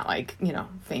Amazon, not, like, you know,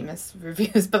 famous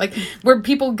reviews, but, like, were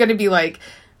people going to be like,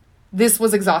 this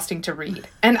was exhausting to read.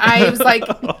 And I was like,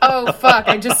 oh, fuck,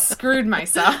 I just screwed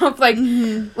myself. Like,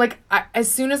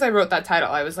 as soon as I wrote that title,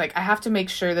 I was like, I have to make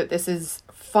sure that this is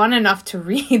fun enough to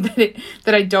read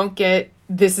that I don't get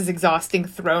 "this is exhausting"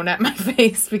 thrown at my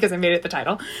face because I made it the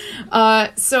title.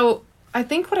 So I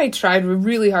think what I tried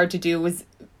really hard to do was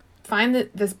find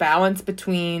this balance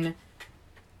between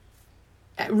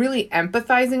really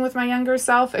empathizing with my younger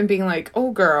self and being like,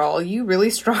 oh girl, you really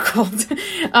struggled.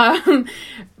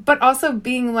 But also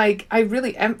being like, I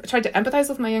really tried to empathize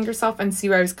with my younger self and see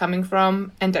where I was coming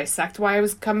from and dissect why I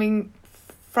was coming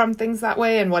from things that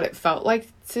way and what it felt like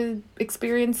to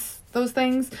experience those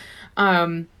things.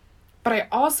 But I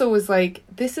also was like,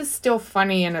 this is still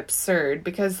funny and absurd,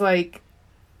 because like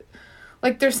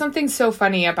there's something so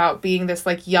funny about being this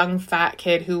like young fat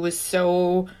kid who was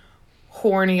so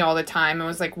horny all the time and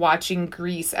was like watching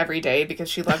Grease every day because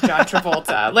she loved John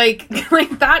Travolta.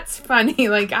 like that's funny.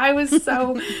 Like I was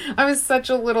such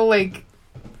a little like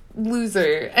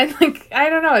loser, and like I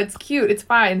don't know, it's cute, it's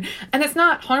fine, and it's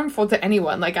not harmful to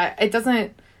anyone. Like it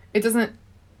doesn't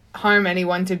harm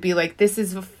anyone to be like, this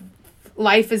is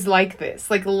life is like this.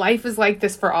 Like life is like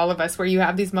this for all of us, where you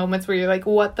have these moments where you're like,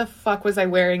 what the fuck was I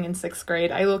wearing in 6th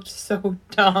grade? I looked so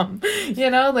dumb. You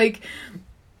know, like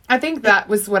I think that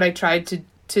was what I tried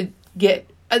to get.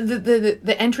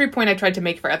 The entry point I tried to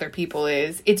make for other people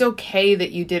is, it's okay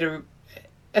that you did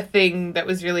a thing that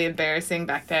was really embarrassing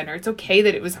back then, or it's okay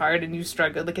that it was hard and you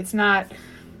struggled. Like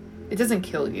it doesn't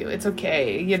kill you. It's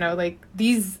okay. You know, like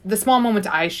the small moments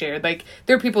I shared, like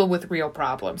there are people with real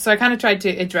problems. So I kind of tried to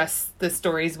address the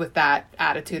stories with that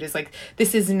attitude, is like,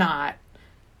 this is not,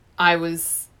 I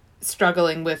was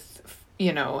struggling with,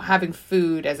 you know, having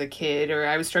food as a kid, or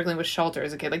I was struggling with shelter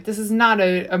as a kid. Like this is not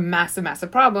a massive,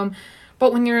 massive problem.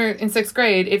 But when you're in 6th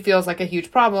grade, it feels like a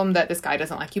huge problem that this guy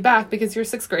doesn't like you back because you're a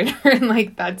 6th grader. And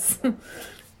like,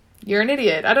 you're an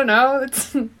idiot. I don't know.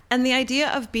 And the idea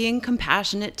of being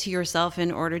compassionate to yourself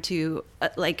in order to,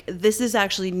 like, this is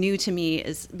actually new to me,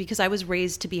 is because I was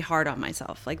raised to be hard on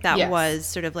myself. Like that was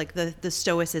sort of like the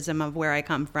stoicism of where I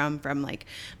come from like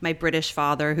my British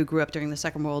father who grew up during the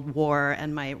Second World War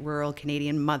and my rural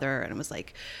Canadian mother. And it was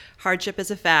like, hardship is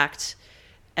a fact.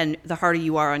 And the harder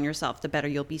you are on yourself, the better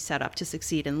you'll be set up to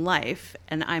succeed in life.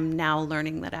 And I'm now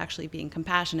learning that actually being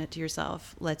compassionate to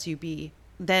yourself lets you be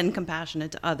then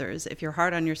compassionate to others. If you're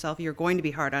hard on yourself, you're going to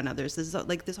be hard on others. This is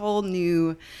like this whole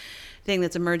new thing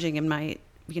that's emerging in my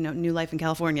new life in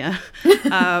California.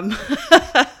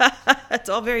 It's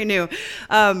all very new.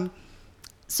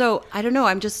 So I don't know.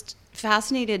 I'm just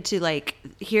fascinated to like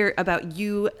hear about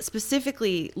you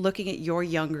specifically looking at your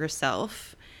younger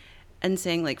self and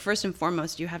saying like, first and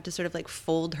foremost, you have to sort of like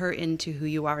fold her into who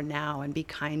you are now and be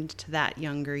kind to that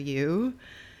younger you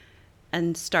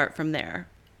and start from there.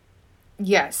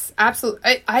 Yes,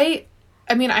 absolutely. I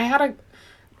mean, I had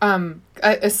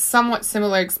a somewhat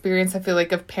similar experience, I feel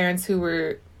like, of parents who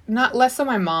were not less so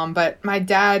my mom, but my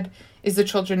dad is the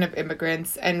children of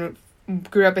immigrants and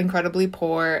grew up incredibly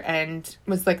poor and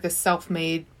was like this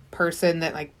self-made person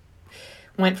that like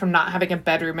went from not having a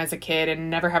bedroom as a kid and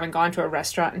never having gone to a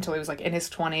restaurant until he was like in his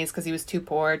 20s because he was too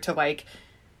poor to like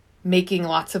making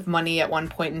lots of money at one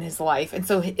point in his life. And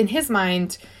so in his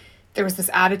mind, there was this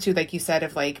attitude, like you said,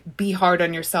 of like, be hard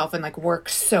on yourself and like work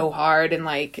so hard. And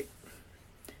like,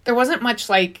 there wasn't much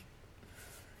like,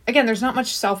 again, there's not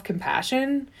much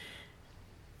self-compassion.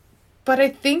 But I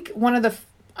think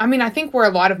I think where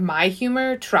a lot of my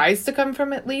humor tries to come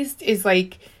from, at least, is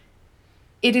like,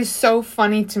 it is so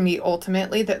funny to me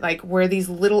ultimately that like we're these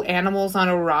little animals on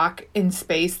a rock in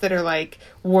space that are like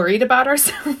worried about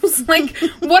ourselves. Like,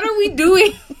 what are we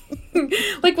doing?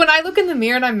 Like when I look in the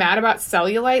mirror and I'm mad about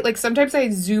cellulite, like sometimes I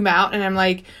zoom out and I'm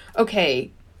like, okay,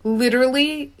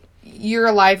 literally you're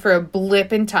alive for a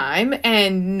blip in time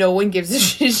and no one gives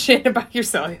a shit about your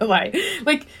cellulite.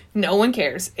 Like no one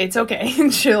cares. It's okay.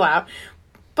 Chill out.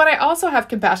 But I also have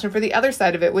compassion for the other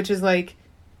side of it, which is like,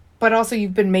 but also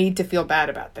you've been made to feel bad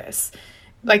about this.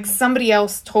 Like somebody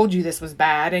else told you this was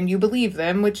bad and you believe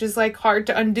them, which is like hard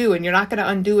to undo, and you're not going to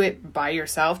undo it by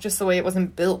yourself, just the way it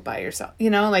wasn't built by yourself.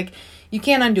 Like you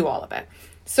can't undo all of it.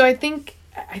 So I think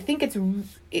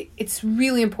it's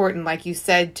really important, like you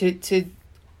said, to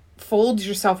fold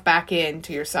yourself back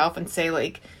into yourself and say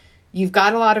like, you've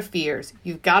got a lot of fears.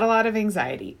 You've got a lot of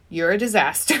anxiety. You're a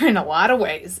disaster in a lot of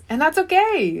ways. And that's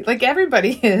okay. Like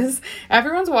everybody is.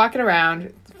 Everyone's walking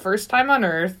around, first time on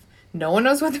Earth. No one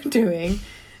knows what they're doing.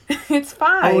 It's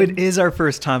fine. Oh, it is our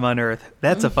first time on Earth.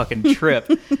 That's a fucking trip.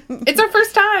 It's our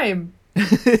first time.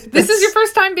 This is your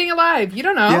first time being alive. You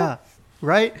don't know. Yeah,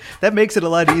 right? That makes it a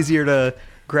lot easier to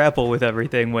grapple with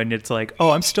everything when it's like, oh,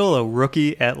 I'm still a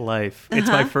rookie at life. It's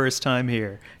my first time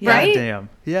here. Right? God damn.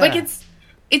 Yeah. Like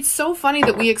it's so funny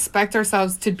that we expect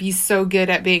ourselves to be so good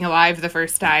at being alive the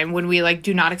first time when we like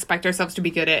do not expect ourselves to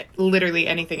be good at literally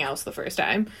anything else the first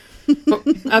time. But,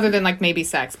 other than like maybe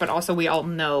sex, but also we all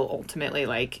know ultimately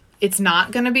like it's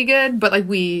not going to be good, but like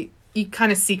you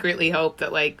kind of secretly hope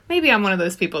that like maybe I'm one of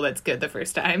those people that's good the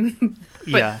first time.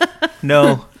 Yeah.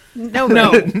 No.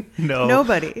 Nobody. No.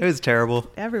 Nobody. It was terrible.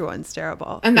 Everyone's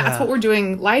terrible. And that's what we're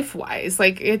doing life-wise.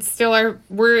 Like, it's still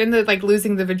we're in the, like,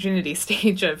 losing the virginity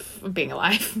stage of being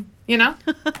alive, you know?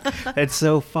 It's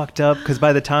so fucked up, because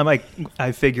by the time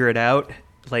I figure it out,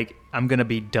 like, I'm going to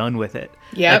be done with it.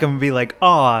 Yeah. Like, I'm going to be like,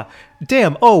 aw,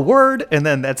 damn, oh, word, and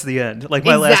then that's the end. Like,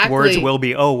 my last words will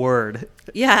be, oh, word.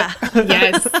 Yeah.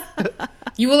 Yes.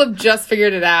 You will have just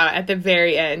figured it out at the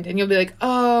very end, and you'll be like,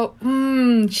 oh,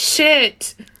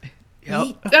 shit.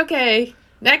 Yep. Okay,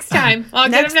 next time. I'll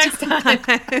get him next time.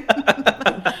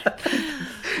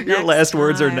 Your last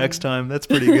words are next time. That's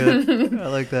pretty good. I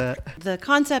like that. The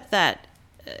concept that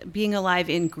being alive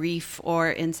in grief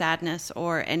or in sadness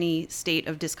or any state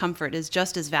of discomfort is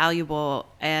just as valuable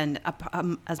and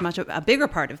as much a bigger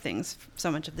part of things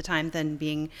so much of the time than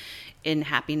being in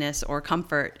happiness or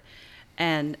comfort.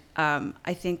 And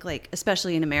I think, like,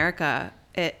 especially in America,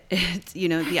 it's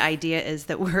the idea is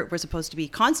that we're supposed to be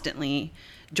constantly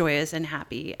joyous and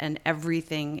happy, and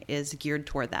everything is geared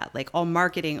toward that. Like all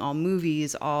marketing, all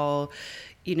movies, all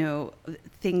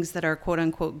things that are quote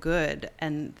unquote good.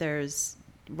 And there's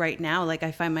right now, like,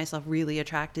 I find myself really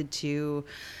attracted to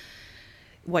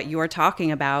what you're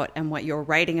talking about and what you're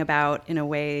writing about in a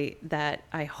way that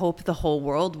I hope the whole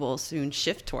world will soon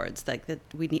shift towards. Like that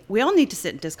we all need to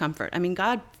sit in discomfort. I mean,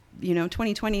 God,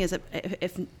 2020 is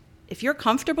if you're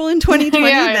comfortable in 2020,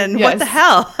 then what the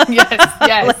hell?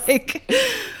 Yes. Like,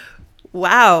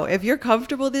 wow, if you're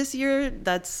comfortable this year,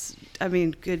 that's, I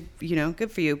mean, good,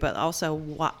 good for you, but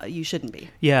also you shouldn't be.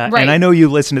 Yeah, right. And I know you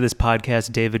listen to this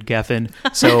podcast, David Geffen,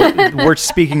 so we're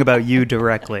speaking about you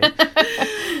directly.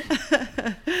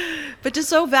 But just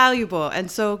so valuable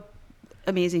and so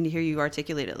amazing to hear you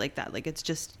articulate it like that. Like, it's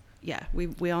just,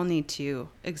 we all need to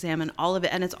examine all of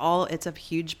it, and it's a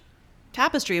huge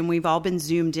tapestry, and we've all been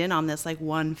zoomed in on this like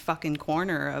one fucking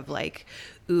corner of like,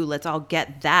 ooh, let's all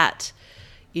get that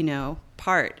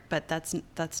part, but that's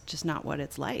just not what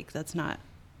it's like. That's not,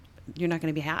 you're not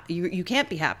going to be happy. You can't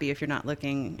be happy if you're not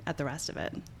looking at the rest of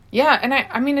it. Yeah, and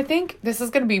I mean, I think this is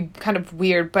going to be kind of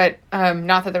weird, but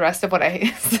not that the rest of what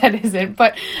I said isn't,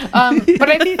 but I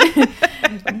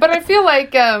feel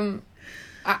like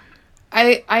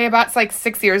I about like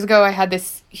 6 years ago, I had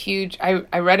this huge,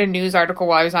 I read a news article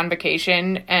while I was on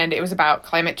vacation, and it was about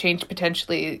climate change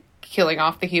potentially killing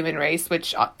off the human race,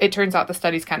 which it turns out the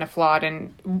study's kind of flawed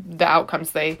and the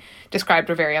outcomes they described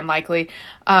were very unlikely.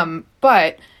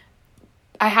 But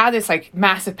I had this like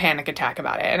massive panic attack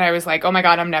about it. And I was like, oh my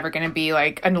God, I'm never going to be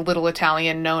like a little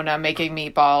Italian Nona making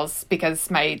meatballs because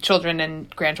my children and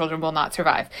grandchildren will not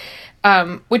survive.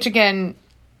 Which again,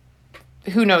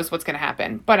 who knows what's going to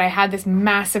happen. But I had this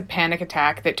massive panic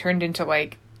attack that turned into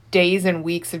like days and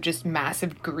weeks of just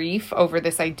massive grief over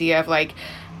this idea of like,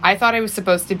 I thought I was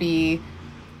supposed to be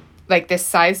like this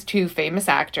size 2 famous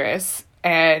actress,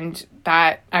 and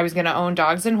that I was going to own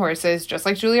dogs and horses just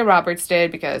like Julia Roberts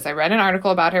did, because I read an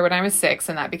article about her when I was 6,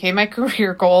 and that became my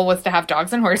career goal, was to have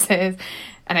dogs and horses.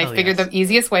 And I figured the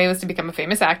easiest way was to become a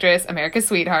famous actress, America's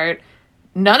sweetheart.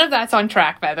 None of that's on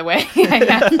track, by the way.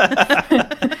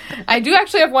 I do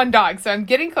actually have 1 dog, so I'm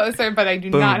getting closer, but I do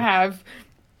not have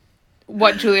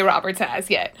what Julia Roberts has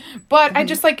yet. But I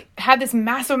just like had this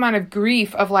massive amount of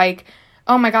grief of like,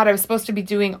 oh my God, I was supposed to be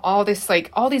doing all this, like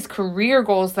all these career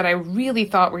goals that I really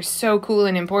thought were so cool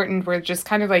and important were just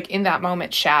kind of like in that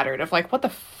moment shattered of like, what the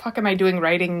fuck am I doing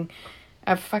writing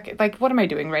what am I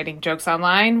doing writing jokes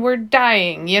online? We're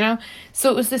dying, you know? So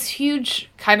it was this huge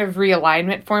kind of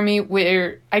realignment for me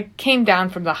where I came down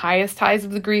from the highest highs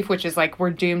of the grief, which is like, we're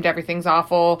doomed, everything's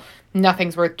awful,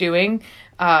 nothing's worth doing.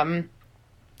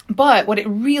 But what it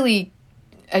really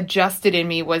adjusted in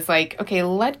me was like, okay,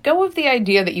 let go of the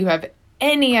idea that you have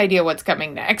any idea what's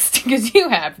coming next, because you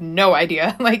have no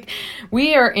idea. Like,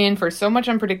 we are in for so much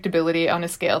unpredictability on a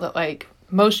scale that like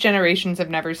most generations have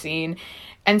never seen.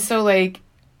 And so like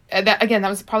that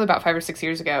was probably about 5 or 6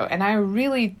 years ago. And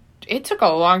it took a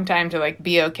long time to like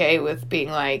be okay with being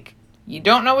like, you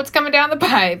don't know what's coming down the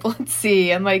pipe. Let's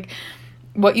see. And like,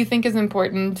 what you think is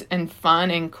important and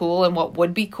fun and cool and what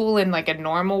would be cool in like a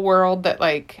normal world that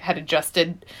like had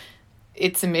adjusted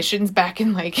its emissions back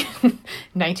in like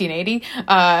 1980,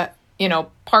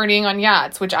 partying on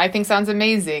yachts, which I think sounds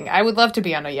amazing. I would love to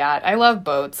be on a yacht. I love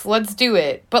boats. Let's do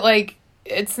it. But like,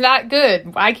 it's not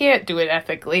good. I can't do it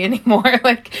ethically anymore.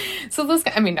 Like, so those,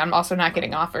 I mean, I'm also not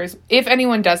getting offers. If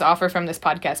anyone does offer from this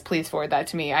podcast, please forward that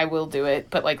to me. I will do it,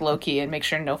 but like low key, and make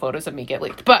sure no photos of me get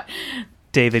leaked. But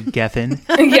David Geffen.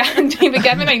 Yeah, David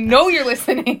Geffen, I know you're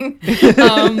listening.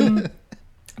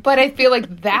 But I feel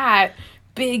like that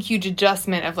big, huge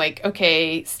adjustment of like,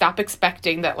 okay, stop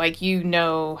expecting that like, you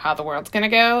know how the world's going to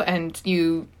go, and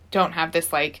you don't have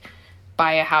this like,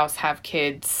 buy a house, have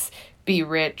kids, be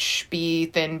rich, be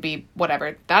thin, be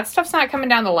whatever. That stuff's not coming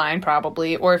down the line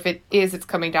probably. Or if it is, it's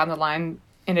coming down the line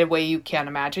in a way you can't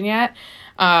imagine yet.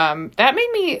 That made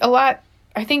me a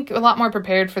lot more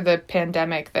prepared for the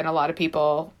pandemic than a lot of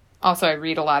people. Also, I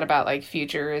read a lot about like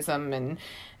futurism and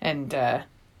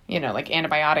like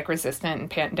antibiotic resistant and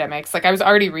pandemics. Like I was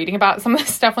already reading about some of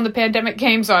this stuff when the pandemic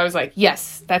came. So I was like,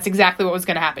 yes, that's exactly what was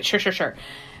going to happen. Sure.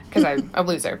 Cause I'm a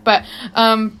loser. But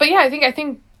yeah, I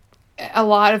think a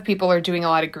lot of people are doing a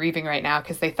lot of grieving right now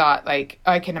because they thought like,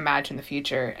 I can imagine the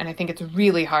future. And I think it's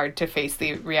really hard to face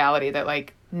the reality that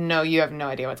like, no, you have no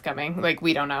idea what's coming. Like,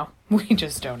 we don't know. We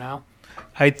just don't know.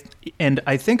 I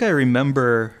think I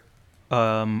remember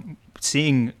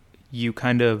seeing you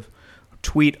kind of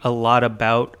tweet a lot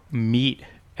about meat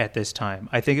at this time.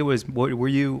 I think it was,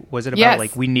 was it about yes.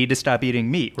 like, we need to stop eating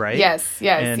meat, right? Yes.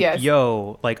 And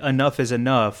like enough is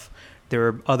enough. There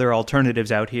are other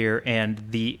alternatives out here, and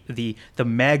the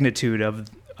magnitude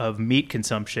of meat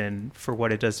consumption for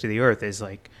what it does to the earth is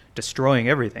like destroying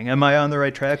everything. Am I on the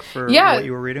right track for what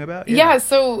you were reading about? Yeah.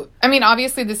 So, I mean,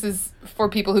 obviously this is for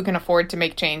people who can afford to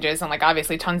make changes. And like,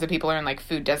 obviously tons of people are in like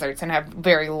food deserts and have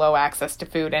very low access to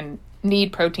food and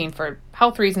need protein for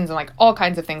health reasons and like all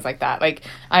kinds of things like that. Like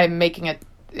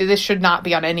this should not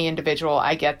be on any individual.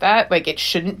 I get that. Like it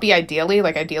shouldn't be ideally.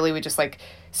 Like ideally we just like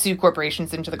sue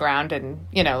corporations into the ground and,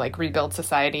 like rebuild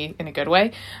society in a good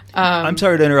way. I'm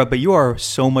sorry to interrupt, but you are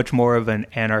so much more of an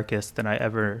anarchist than I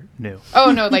ever knew.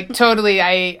 Oh no, like totally.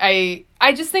 I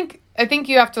just think, I think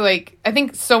you have to like, I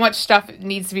think so much stuff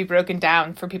needs to be broken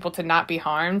down for people to not be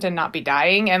harmed and not be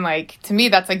dying. And like, to me,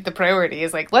 that's like the priority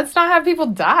is like, let's not have people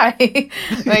die.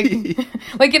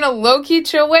 like in a low key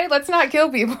chill way, let's not kill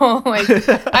people. Like,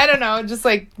 I don't know, just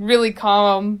like really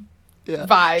calm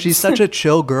vibes. She's such a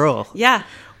chill girl. Yeah.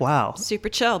 Wow. Super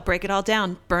chill. Break it all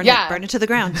down. Burn it to the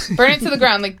ground. Burn it to the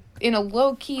ground, like in a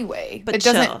low key way. But it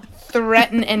doesn't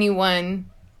threaten anyone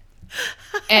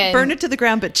And Burn it to the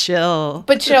ground, but chill.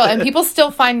 but chill, and people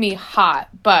still find me hot,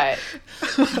 but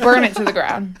burn it to the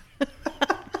ground.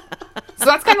 So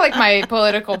that's kind of like my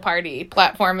political party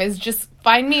platform, is just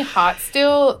find me hot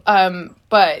still,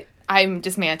 but I'm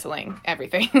dismantling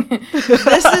everything.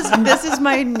 This is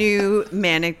my new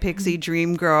manic pixie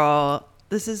dream girl.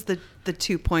 This is the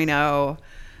 2.0.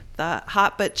 The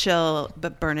hot but chill,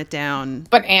 but burn it down.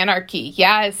 But anarchy,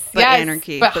 yes. But yes.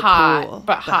 anarchy, but but hot. cool.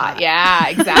 But hot, yeah,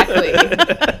 exactly.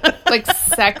 Like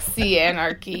sexy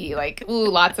anarchy, like, ooh,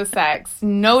 lots of sex.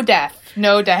 No death.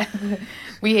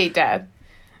 We hate death.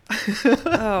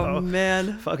 Oh,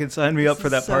 man. Fucking sign me up for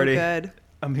that So party. good.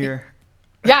 I'm here.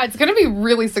 Yeah, it's going to be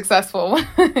really successful.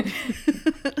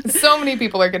 So many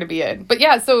people are going to be in. But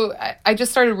yeah, so I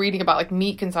just started reading about like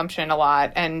meat consumption a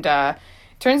lot, and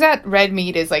turns out red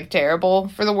meat is like terrible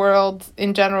for the world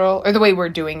in general, or the way we're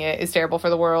doing it is terrible for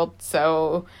the world.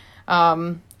 So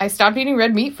I stopped eating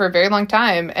red meat for a very long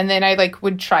time, and then I like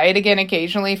would try it again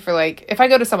occasionally for like, if I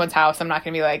go to someone's house, I'm not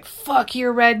going to be like, fuck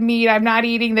your red meat, I'm not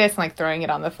eating this, and like throwing it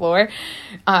on the floor.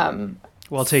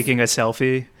 While taking a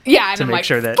selfie. Yeah, and to I'm make like,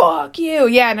 sure that fuck you.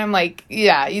 Yeah, and I'm like,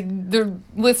 yeah, the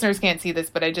listeners can't see this,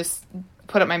 but I just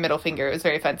put up my middle finger. It was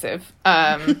very offensive.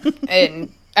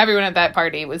 And everyone at that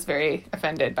party was very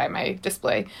offended by my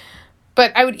display.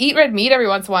 But I would eat red meat every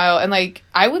once in a while, and like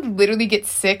I would literally get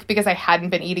sick because I hadn't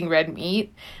been eating red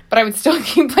meat, but I would still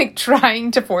keep like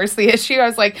trying to force the issue. I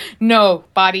was like, no,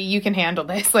 body, you can handle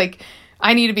this. Like,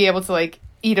 I need to be able to like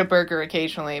eat a burger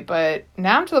occasionally. But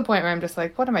now I'm to the point where I'm just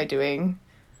like, what am I doing?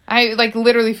 I like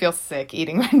literally feel sick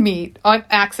eating red meat on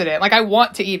accident. Like, I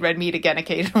want to eat red meat again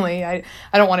occasionally. I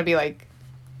don't want to be like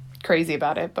crazy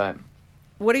about it, but.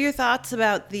 What are your thoughts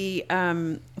about the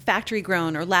factory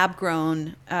grown or lab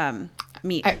grown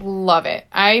meat? I love it.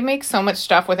 I make so much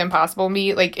stuff with Impossible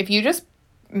meat. Like, if you just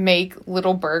make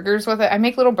little burgers with it, I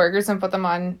make little burgers and put them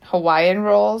on Hawaiian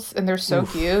rolls, and they're so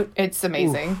cute. It's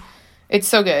amazing. It's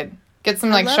so good. Get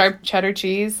some like sharp cheddar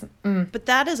cheese. But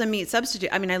that is a meat substitute.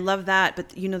 I mean, I love that.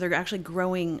 But you know, they're actually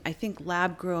growing, I think,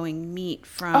 lab growing meat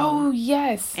from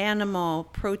animal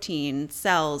protein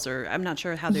cells, or I'm not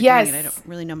sure how they're doing it. I don't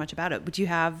really know much about it. Would you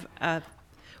have?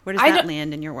 Where does that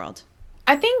land in your world?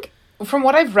 I think from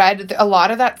what I've read, a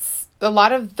lot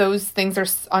of those things are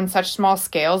on such small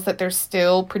scales that they're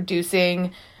still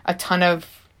producing a ton of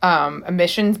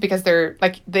emissions, because they're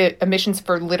like the emissions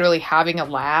for literally having a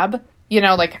lab. You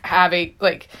know, like having,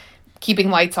 like keeping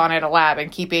lights on at a lab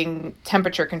and keeping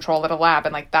temperature control at a lab,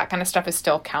 and like that kind of stuff is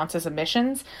still counts as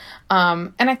emissions.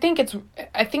 And I think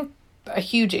a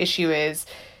huge issue is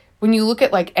when you look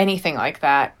at like anything like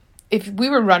that, if we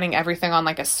were running everything on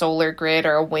like a solar grid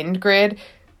or a wind grid,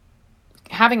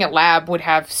 having a lab would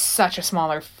have such a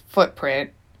smaller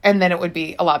footprint, and then it would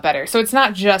be a lot better. So it's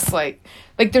not just like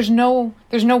there's no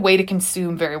way to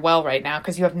consume very well right now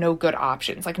because you have no good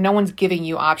options. Like, no one's giving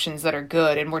you options that are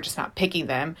good, and we're just not picking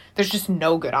them. There's just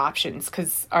no good options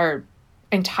because our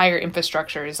entire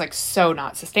infrastructure is like so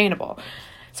not sustainable.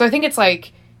 So I think it's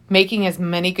like making as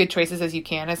many good choices as you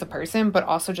can as a person, but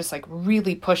also just like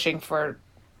really pushing for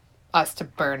us to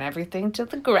burn everything to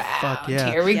the ground. Fuck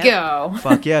yeah. Here we go.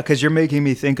 Fuck yeah, because you're making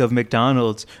me think of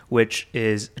McDonald's, which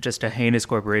is just a heinous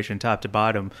corporation top to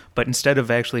bottom. But instead of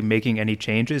actually making any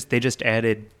changes, they just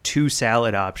added 2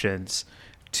 salad options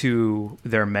to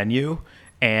their menu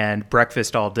and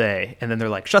breakfast all day. And then they're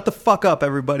like, shut the fuck up,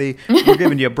 everybody. We're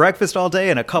giving you breakfast all day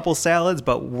and a couple salads,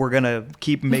 but we're going to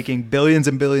keep making billions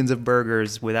and billions of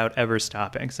burgers without ever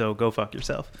stopping. So go fuck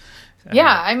yourself.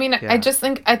 Yeah, I mean, yeah.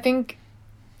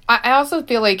 I also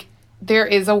feel like there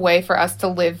is a way for us to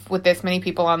live with this many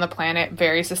people on the planet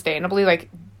very sustainably. Like,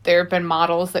 there have been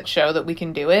models that show that we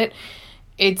can do it.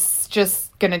 It's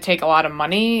just going to take a lot of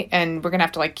money, and we're going to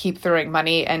have to like keep throwing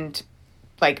money and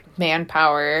like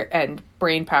manpower and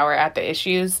brain power at the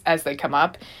issues as they come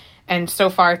up. And so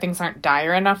far things aren't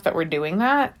dire enough that we're doing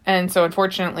that. And so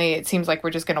unfortunately it seems like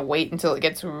we're just going to wait until it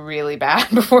gets really bad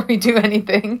before we do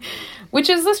anything, which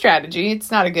is the strategy.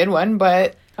 It's not a good one,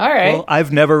 but all right. Well,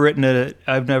 I've never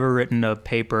written a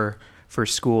paper for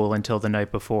school until the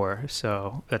night before,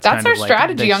 so that's kind our of like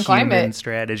strategy the on climate human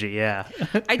strategy. Yeah,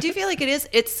 I do feel like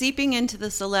it's seeping into the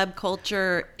celeb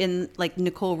culture in like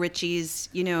Nicole Richie's,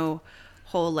 you know,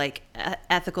 whole like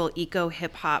ethical eco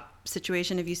hip hop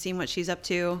situation. Have you seen what she's up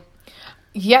to?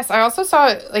 Yes, I also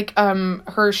saw like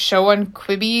her show on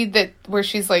Quibi where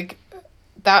she's like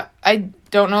that. I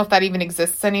don't know if that even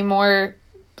exists anymore.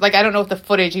 Like, I don't know if the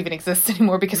footage even exists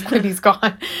anymore because Quibi's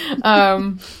gone.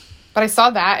 But I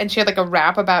saw that, and she had like a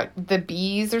rap about the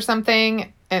bees or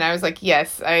something, and I was like,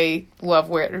 yes, I love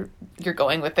where you're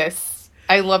going with this.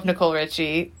 I love Nicole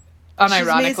Richie,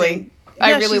 unironically.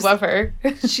 I really love her.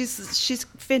 she's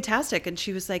fantastic, and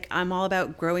she was like, I'm all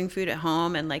about growing food at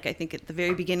home. And like, I think at the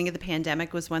very beginning of the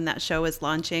pandemic was when that show was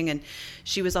launching, and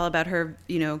she was all about her,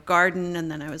 garden.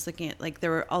 And then I was looking at, like,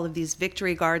 there were all of these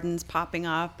victory gardens popping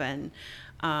up, and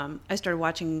I started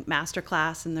watching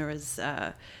Masterclass, and there was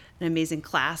an amazing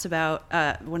class about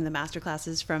one of the master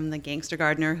classes from the gangster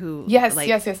gardener who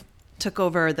yes took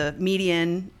over the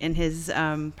median in his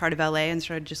part of LA and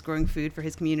started just growing food for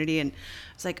his community. And I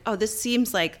was like, oh, this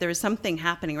seems like there's something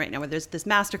happening right now where there's this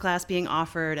masterclass being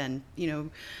offered, and,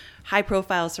 high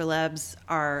profile celebs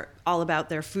are all about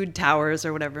their food towers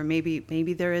or whatever.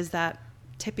 Maybe there is that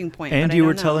tipping point. And you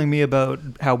were telling me about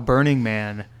how Burning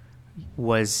Man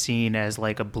was seen as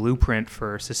like a blueprint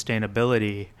for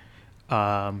sustainability.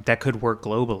 That could work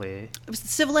globally. It was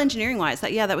civil engineering wise.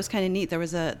 That was kind of neat. There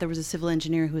was a civil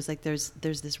engineer who was like, there's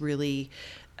this really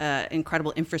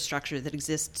incredible infrastructure that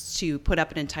exists to put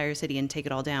up an entire city and take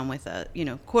it all down with a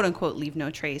quote unquote leave no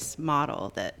trace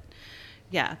model. That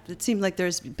it seemed like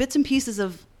there's bits and pieces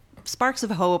of sparks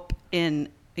of hope in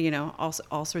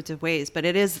all sorts of ways, but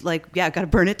it is like, got to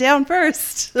burn it down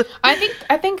first. I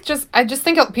just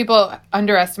think people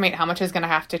underestimate how much is going to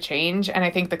have to change, and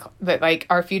I think that like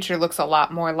our future looks a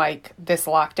lot more like this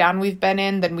lockdown we've been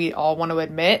in than we all want to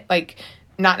admit. Like,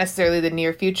 not necessarily the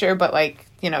near future, but like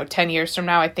 10 years from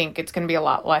now, I think it's going to be a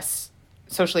lot less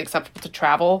socially acceptable to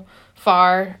travel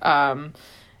far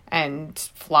and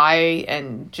fly,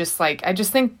 and just like I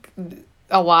just think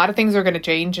a lot of things are going to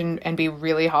change and be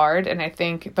really hard. And I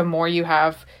think the more you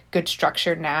have good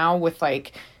structure now with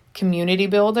like community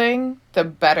building, the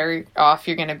better off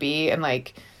you're going to be. And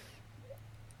like,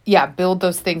 build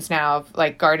those things now,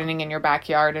 like gardening in your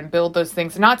backyard, and build those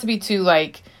things, not to be too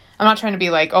like, I'm not trying to be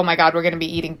like, oh my God, we're going to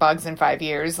be eating bugs in 5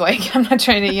 years. Like, I'm not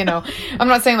trying to, I'm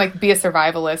not saying like be a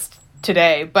survivalist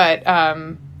today, but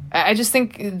I just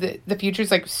think the future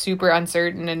is like super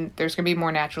uncertain, and there's going to be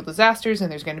more natural disasters, and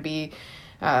there's going to be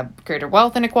greater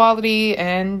wealth inequality,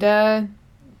 and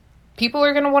people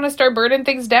are going to want to start burning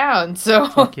things down. So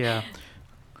Fuck yeah.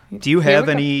 Do you have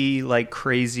any like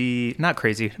crazy, not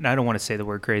crazy, I don't want to say the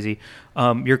word crazy.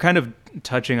 You're kind of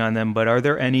touching on them, but are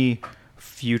there any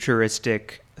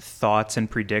futuristic thoughts and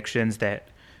predictions that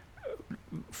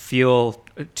feel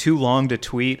too long to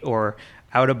tweet or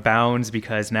out of bounds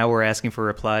because now we're asking for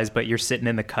replies, but you're sitting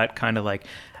in the cut kind of like,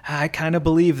 I kind of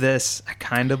believe this. I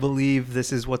kind of believe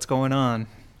this is what's going on.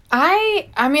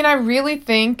 I mean, I really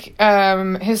think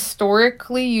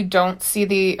historically you don't see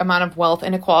the amount of wealth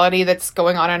inequality that's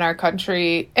going on in our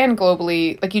country and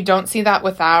globally. Like, you don't see that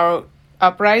without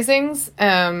uprisings.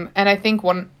 And I think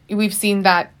we've seen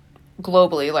that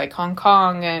globally, like Hong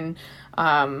Kong and,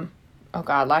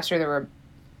 last year there were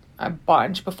a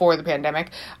bunch before the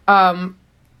pandemic.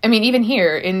 I mean, even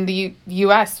here in the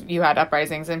U.S., you had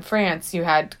uprisings. In France, you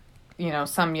had,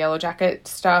 some Yellow Jacket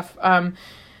stuff.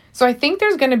 So I think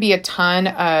there's going to be a ton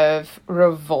of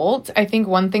revolt. I think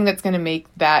one thing that's going to make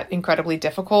that incredibly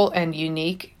difficult and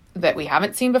unique that we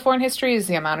haven't seen before in history is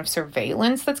the amount of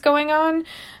surveillance that's going on.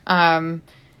 I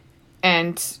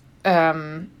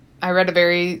read a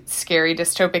very scary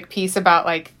dystopic piece about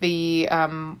like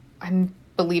I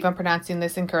believe I'm pronouncing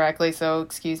this incorrectly, so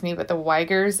excuse me, but the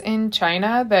Uyghurs in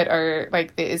China that are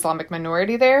like the Islamic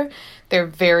minority there, they're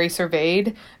very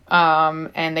surveyed,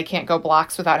 and they can't go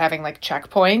blocks without having like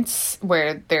checkpoints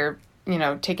where they're,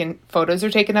 photos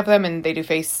are taken of them and they do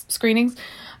face screenings.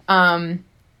 So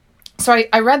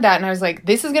I read that and I was like,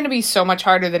 this is going to be so much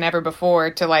harder than ever before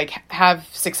to like have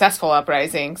successful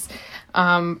uprisings.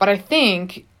 But I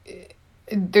think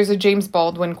there's a James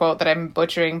Baldwin quote that I'm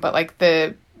butchering, but like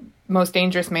the most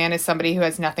dangerous man is somebody who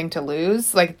has nothing to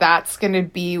lose. Like, that's going to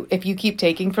be, if you keep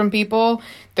taking from people,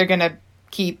 they're going to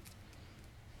keep,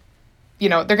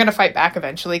 they're going to fight back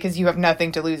eventually because you have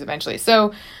nothing to lose eventually.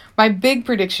 So my big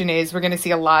prediction is we're going to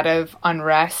see a lot of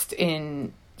unrest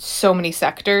in so many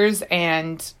sectors.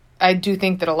 And I do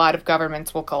think that a lot of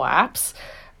governments will collapse.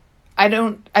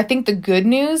 I think the good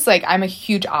news, like, I'm a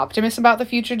huge optimist about the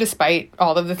future, despite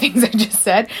all of the things I just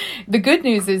said. The good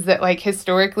news is that, like,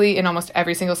 historically, in almost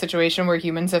every single situation where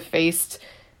humans have faced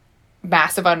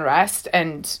massive unrest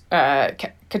and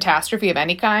catastrophe of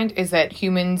any kind, is that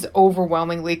humans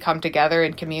overwhelmingly come together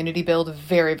and community build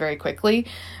very, very quickly.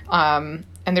 And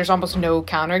there's almost no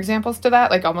counterexamples to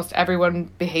that. Like, almost everyone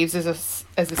behaves as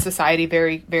a society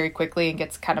very, very quickly and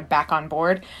gets kind of back on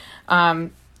board.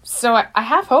 So I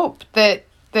have hope that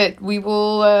we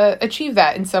will achieve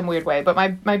that in some weird way. But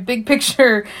my big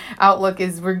picture outlook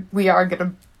is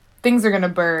things are gonna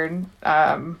burn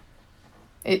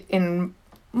in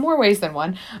more ways than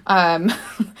one.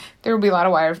 There will be a lot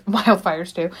of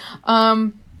wildfires too.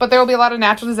 but there will be a lot of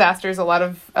natural disasters, a lot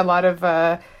of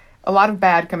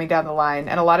bad coming down the line,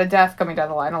 and a lot of death coming down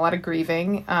the line, a lot of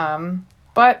grieving.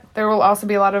 But there will also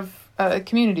be a lot of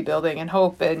community building and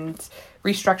hope and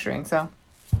restructuring. So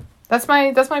that's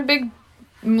my big,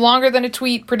 longer than a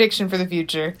tweet prediction for the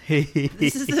future.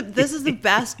 This is the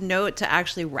best note to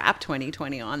actually wrap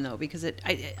 2020 on, though, because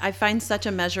I find such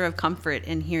a measure of comfort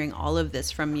in hearing all of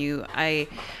this from you.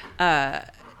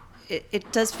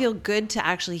 It does feel good to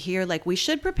actually hear, like, we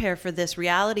should prepare for this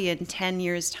reality in 10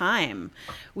 years' time.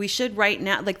 We should right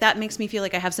now, like, that makes me feel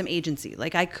like I have some agency.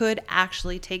 Like, I could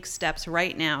actually take steps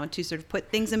right now to sort of put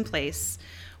things in place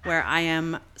where I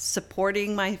am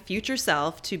supporting my future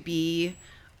self to be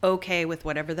okay with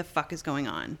whatever the fuck is going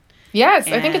on. Yes,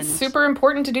 I think it's super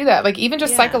important to do that. Like, even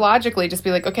just psychologically, just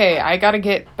be like, okay, I got to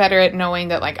get better at knowing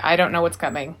that, like, I don't know what's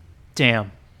coming.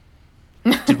 Damn.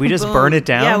 Did we just burn it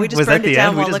down? Yeah, we just Was burned that it the down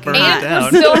end? We while just looking burned at it it. down.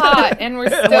 We're still hot, and we're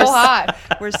still hot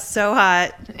We're so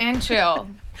hot. and chill.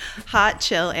 Hot,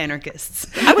 chill anarchists.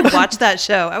 I would watch that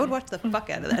show. I would watch the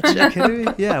fuck out of that show. Kidding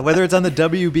me? Yeah, whether it's on the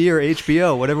WB or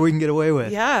HBO, whatever we can get away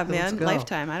with. Yeah, Let's man. go.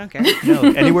 Lifetime. I don't care. No,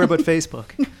 anywhere but Facebook.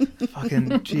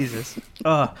 Fucking Jesus.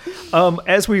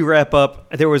 As we wrap up,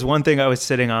 there was one thing I was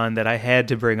sitting on that I had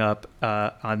to bring up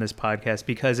on this podcast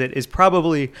because it is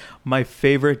probably my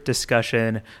favorite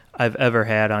discussion I've ever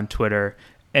had on Twitter.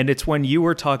 And it's when you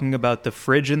were talking about the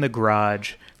fridge in the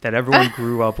garage that everyone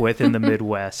grew up with in the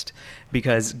Midwest.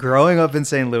 Because growing up in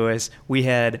St. Louis, we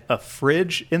had a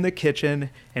fridge in the kitchen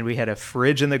and we had a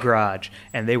fridge in the garage.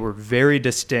 And they were very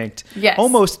distinct. Yes.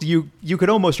 Almost, you could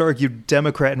almost argue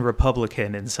Democrat and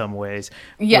Republican in some ways.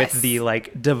 Yes. With the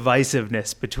like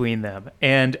divisiveness between them.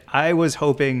 And I was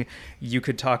hoping you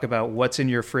could talk about what's in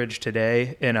your fridge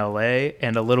today in LA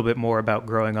and a little bit more about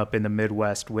growing up in the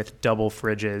Midwest with double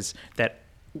fridges that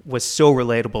was so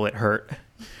relatable it hurt.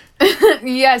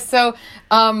 Yeah, so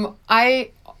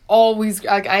I always,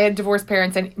 like, I had divorced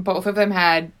parents and both of them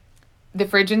had the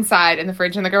fridge inside and the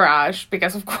fridge in the garage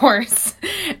because, of course.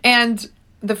 And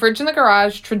the fridge in the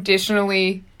garage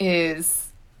traditionally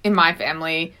is, in my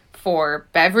family, for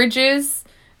beverages.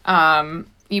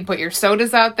 You put your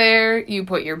sodas out there, you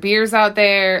put your beers out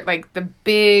there, like the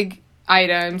big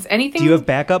items, anything. Do you have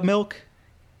backup milk?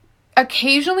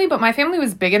 Occasionally, but my family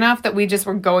was big enough that we just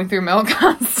were going through milk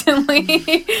constantly.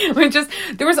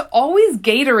 There was always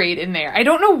Gatorade in there. I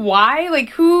don't know why, like,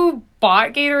 who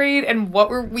bought Gatorade and what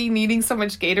were we needing so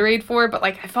much Gatorade for, but,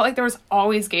 like, I felt like there was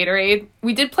always Gatorade.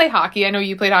 We did play hockey. I know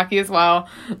you played hockey as well.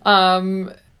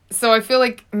 So I feel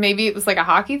like maybe it was like a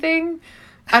hockey thing.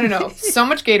 I don't know. So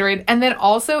much Gatorade. And then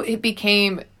also it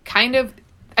became kind of,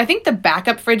 I think the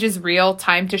backup fridge is real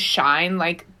time to shine.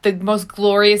 Like, the most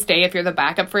glorious day if you're the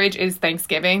backup fridge is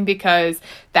Thanksgiving, because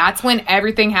that's when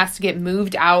everything has to get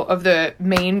moved out of the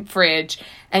main fridge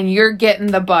and you're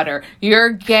getting the butter, you're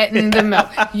getting the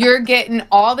milk, you're getting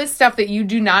all this stuff that you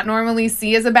do not normally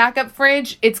see as a backup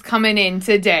fridge. It's coming in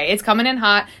today. It's coming in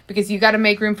hot because you got to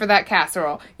make room for that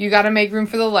casserole. You got to make room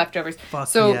for the leftovers. Fuck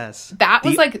so yes. That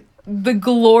was like the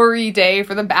glory day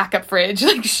for the backup fridge.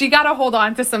 Like, she got to hold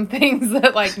on to some things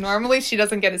that, like, normally she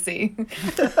doesn't get to see.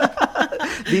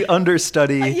 The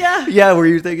understudy. Yeah. Yeah, were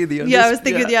you thinking the understudy? Yeah, I was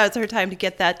thinking, it's her time to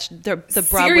get that, the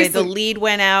Broadway, the Seriously. lead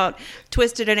went out,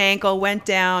 twisted an ankle, went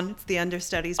down. It's the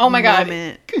understudy's Oh my God.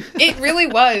 moment. It really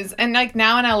was. And, like,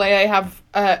 now in LA, I have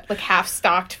like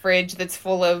half-stocked fridge that's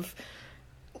full of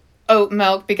oat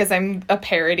milk because I'm a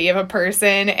parody of a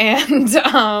person.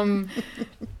 And,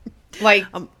 like...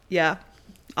 Yeah,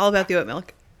 all about the oat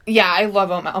milk. Yeah, I love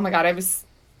oat milk. Oh my God,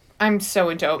 I'm so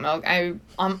into oat milk. I'm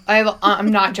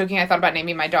not joking. I thought about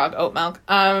naming my dog Oat Milk.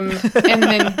 But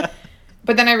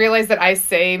then I realized that I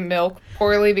say milk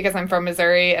poorly because I'm from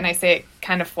Missouri and I say it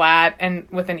kind of flat and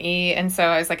with an E. And so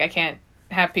I was like, I can't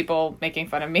have people making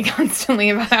fun of me constantly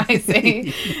about how I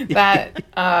say that.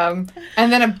 And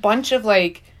then a bunch of,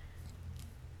 like,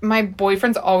 my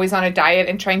boyfriend's always on a diet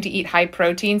and trying to eat high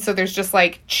protein, so there's just,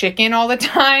 like, chicken all the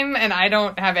time, and I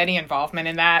don't have any involvement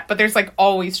in that, but there's, like,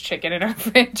 always chicken in our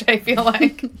fridge, I feel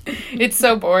like. It's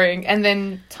so boring. And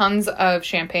then tons of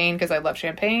champagne, because I love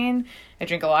champagne. I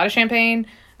drink a lot of champagne.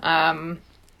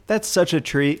 That's such a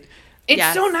treat. It's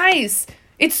Yes. so nice.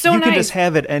 It's so You nice. can just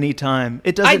have it any time.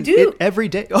 It doesn't. I do. It, every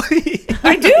day.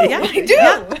 I do. Yeah. I do.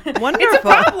 Yeah. Wonderful. It's a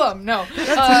problem. No.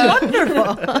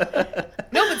 Wonderful.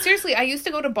 No, but seriously, I used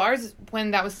to go to bars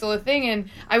when that was still a thing, and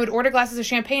I would order glasses of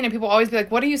champagne, and people would always be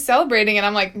like, "What are you celebrating?" And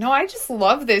I'm like, "No, I just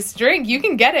love this drink. You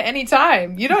can get it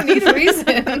anytime. You don't need a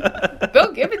reason.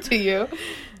 They'll give it to you."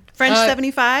 French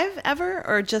 75 ever,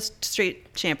 or just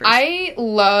straight champers? I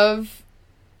love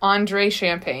Andre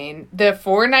champagne. The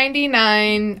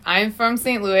 $4.99. I'm from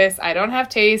St. Louis. I don't have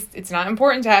taste. It's not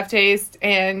important to have taste.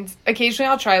 And occasionally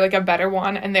I'll try like a better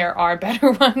one, and there are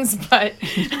better ones. But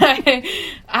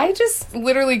I just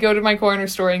literally go to my corner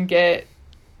store and get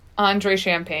Andre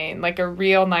champagne, like a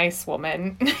real nice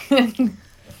woman.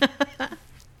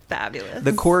 Fabulous.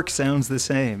 The cork sounds the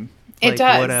same. It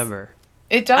does. Whatever.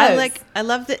 It does. I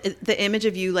love the image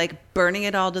of you like burning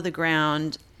it all to the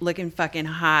ground, looking fucking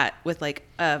hot with like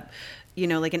a,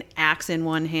 like an axe in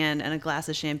one hand and a glass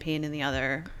of champagne in the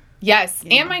other. Yes,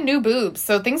 and my new boobs.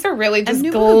 So things are really just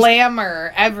new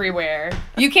glamour everywhere.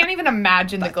 You can't even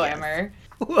imagine the glamour.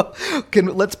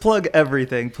 Let's plug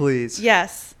everything, please.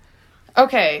 Yes.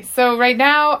 Okay, so right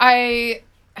now I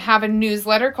have a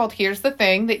newsletter called Here's the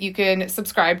Thing that you can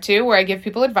subscribe to, where I give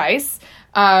people advice.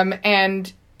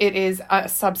 And it is a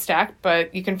Substack,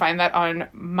 but you can find that on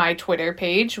my Twitter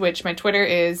page, which my Twitter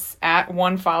is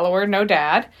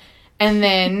 @1follower_no_dad. And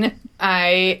then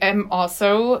I am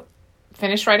also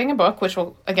finished writing a book, which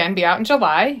will again be out in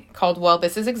July, called Well,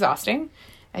 This Is Exhausting.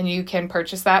 And you can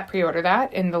purchase that, pre-order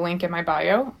that in the link in my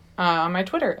bio on my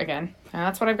Twitter again. And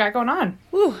that's what I've got going on.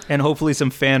 Woo. And hopefully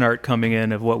some fan art coming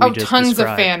in of what we just tons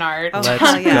described. of fan art. Oh, Let's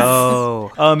hell yes.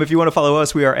 go. If you want to follow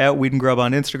us, we are at Weed and Grub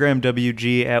on Instagram.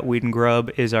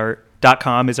 WG@WeedandGrub is our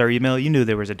 .com is our email. You knew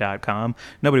there was a .com.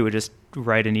 Nobody would just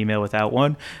write an email without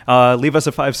one. Leave us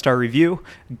a 5-star review.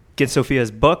 Get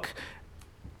Sophia's book.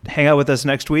 Hang out with us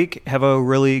next week. Have a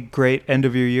really great end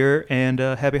of your year, and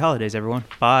happy holidays, everyone.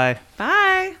 Bye.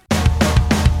 Bye.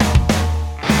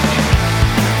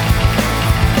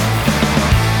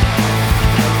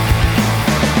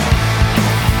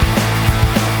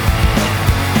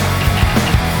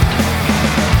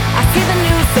 I see the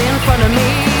noose in front of me,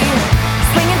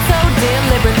 swinging so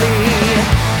deliberately.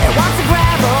 It wants to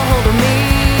grab a hold of me.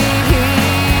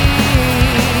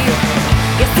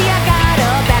 You see, I got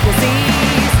a back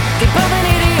disease, deeper than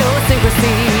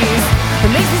idiosyncrasies.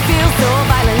 It makes me feel so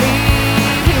violently.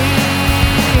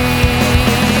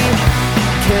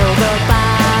 Kill the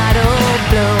bottle,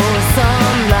 blow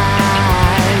some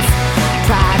lines,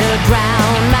 try to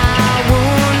drown my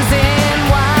wounds in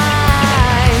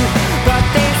wine, but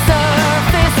they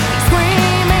surface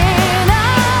screaming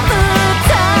all the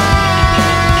time.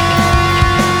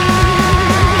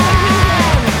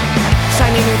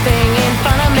 Shiny new thing in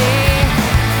front of me,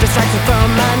 distracted from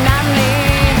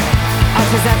monotony, I'll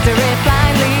chase after it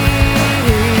blindly.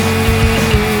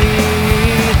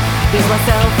 Lose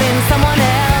myself in someone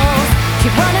else,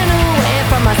 keep running away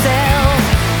from myself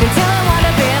until I wind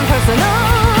up impersonal.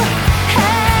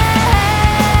 Hell,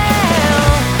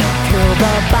 kill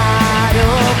the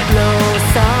bottle, blow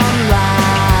some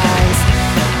lines,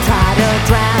 try to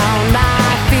drown my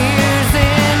fears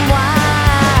in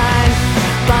wine,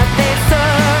 but they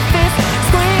surface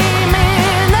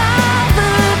screaming all the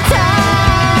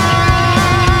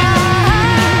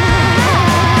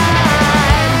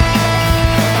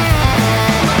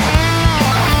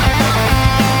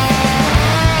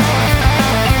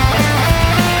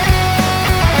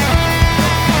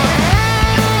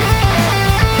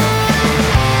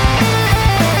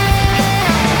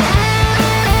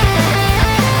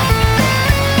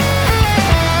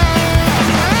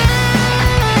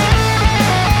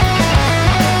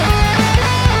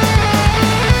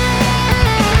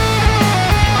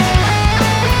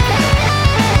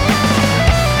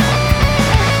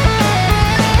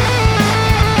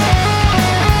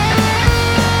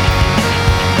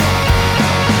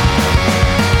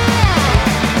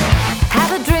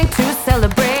have a drink to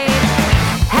celebrate,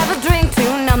 have a drink to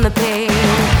numb the pain,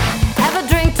 have a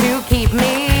drink to keep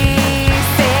me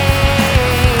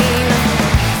sane.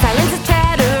 Silence the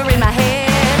chatter in my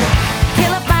head,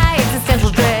 kill up my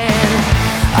existential dread,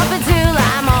 up until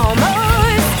I'm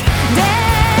almost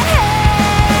dead.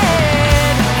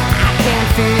 I can't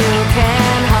feel,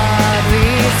 can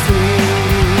hardly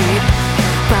sleep,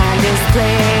 mind is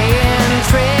playing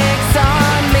tricks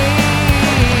on me.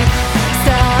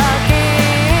 Stuck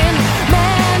in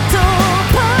mental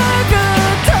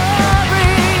purgatory.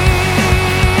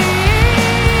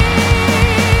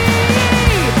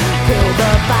 Fill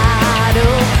the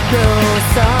bottle, blow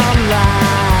some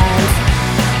lines,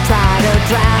 try to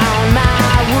drown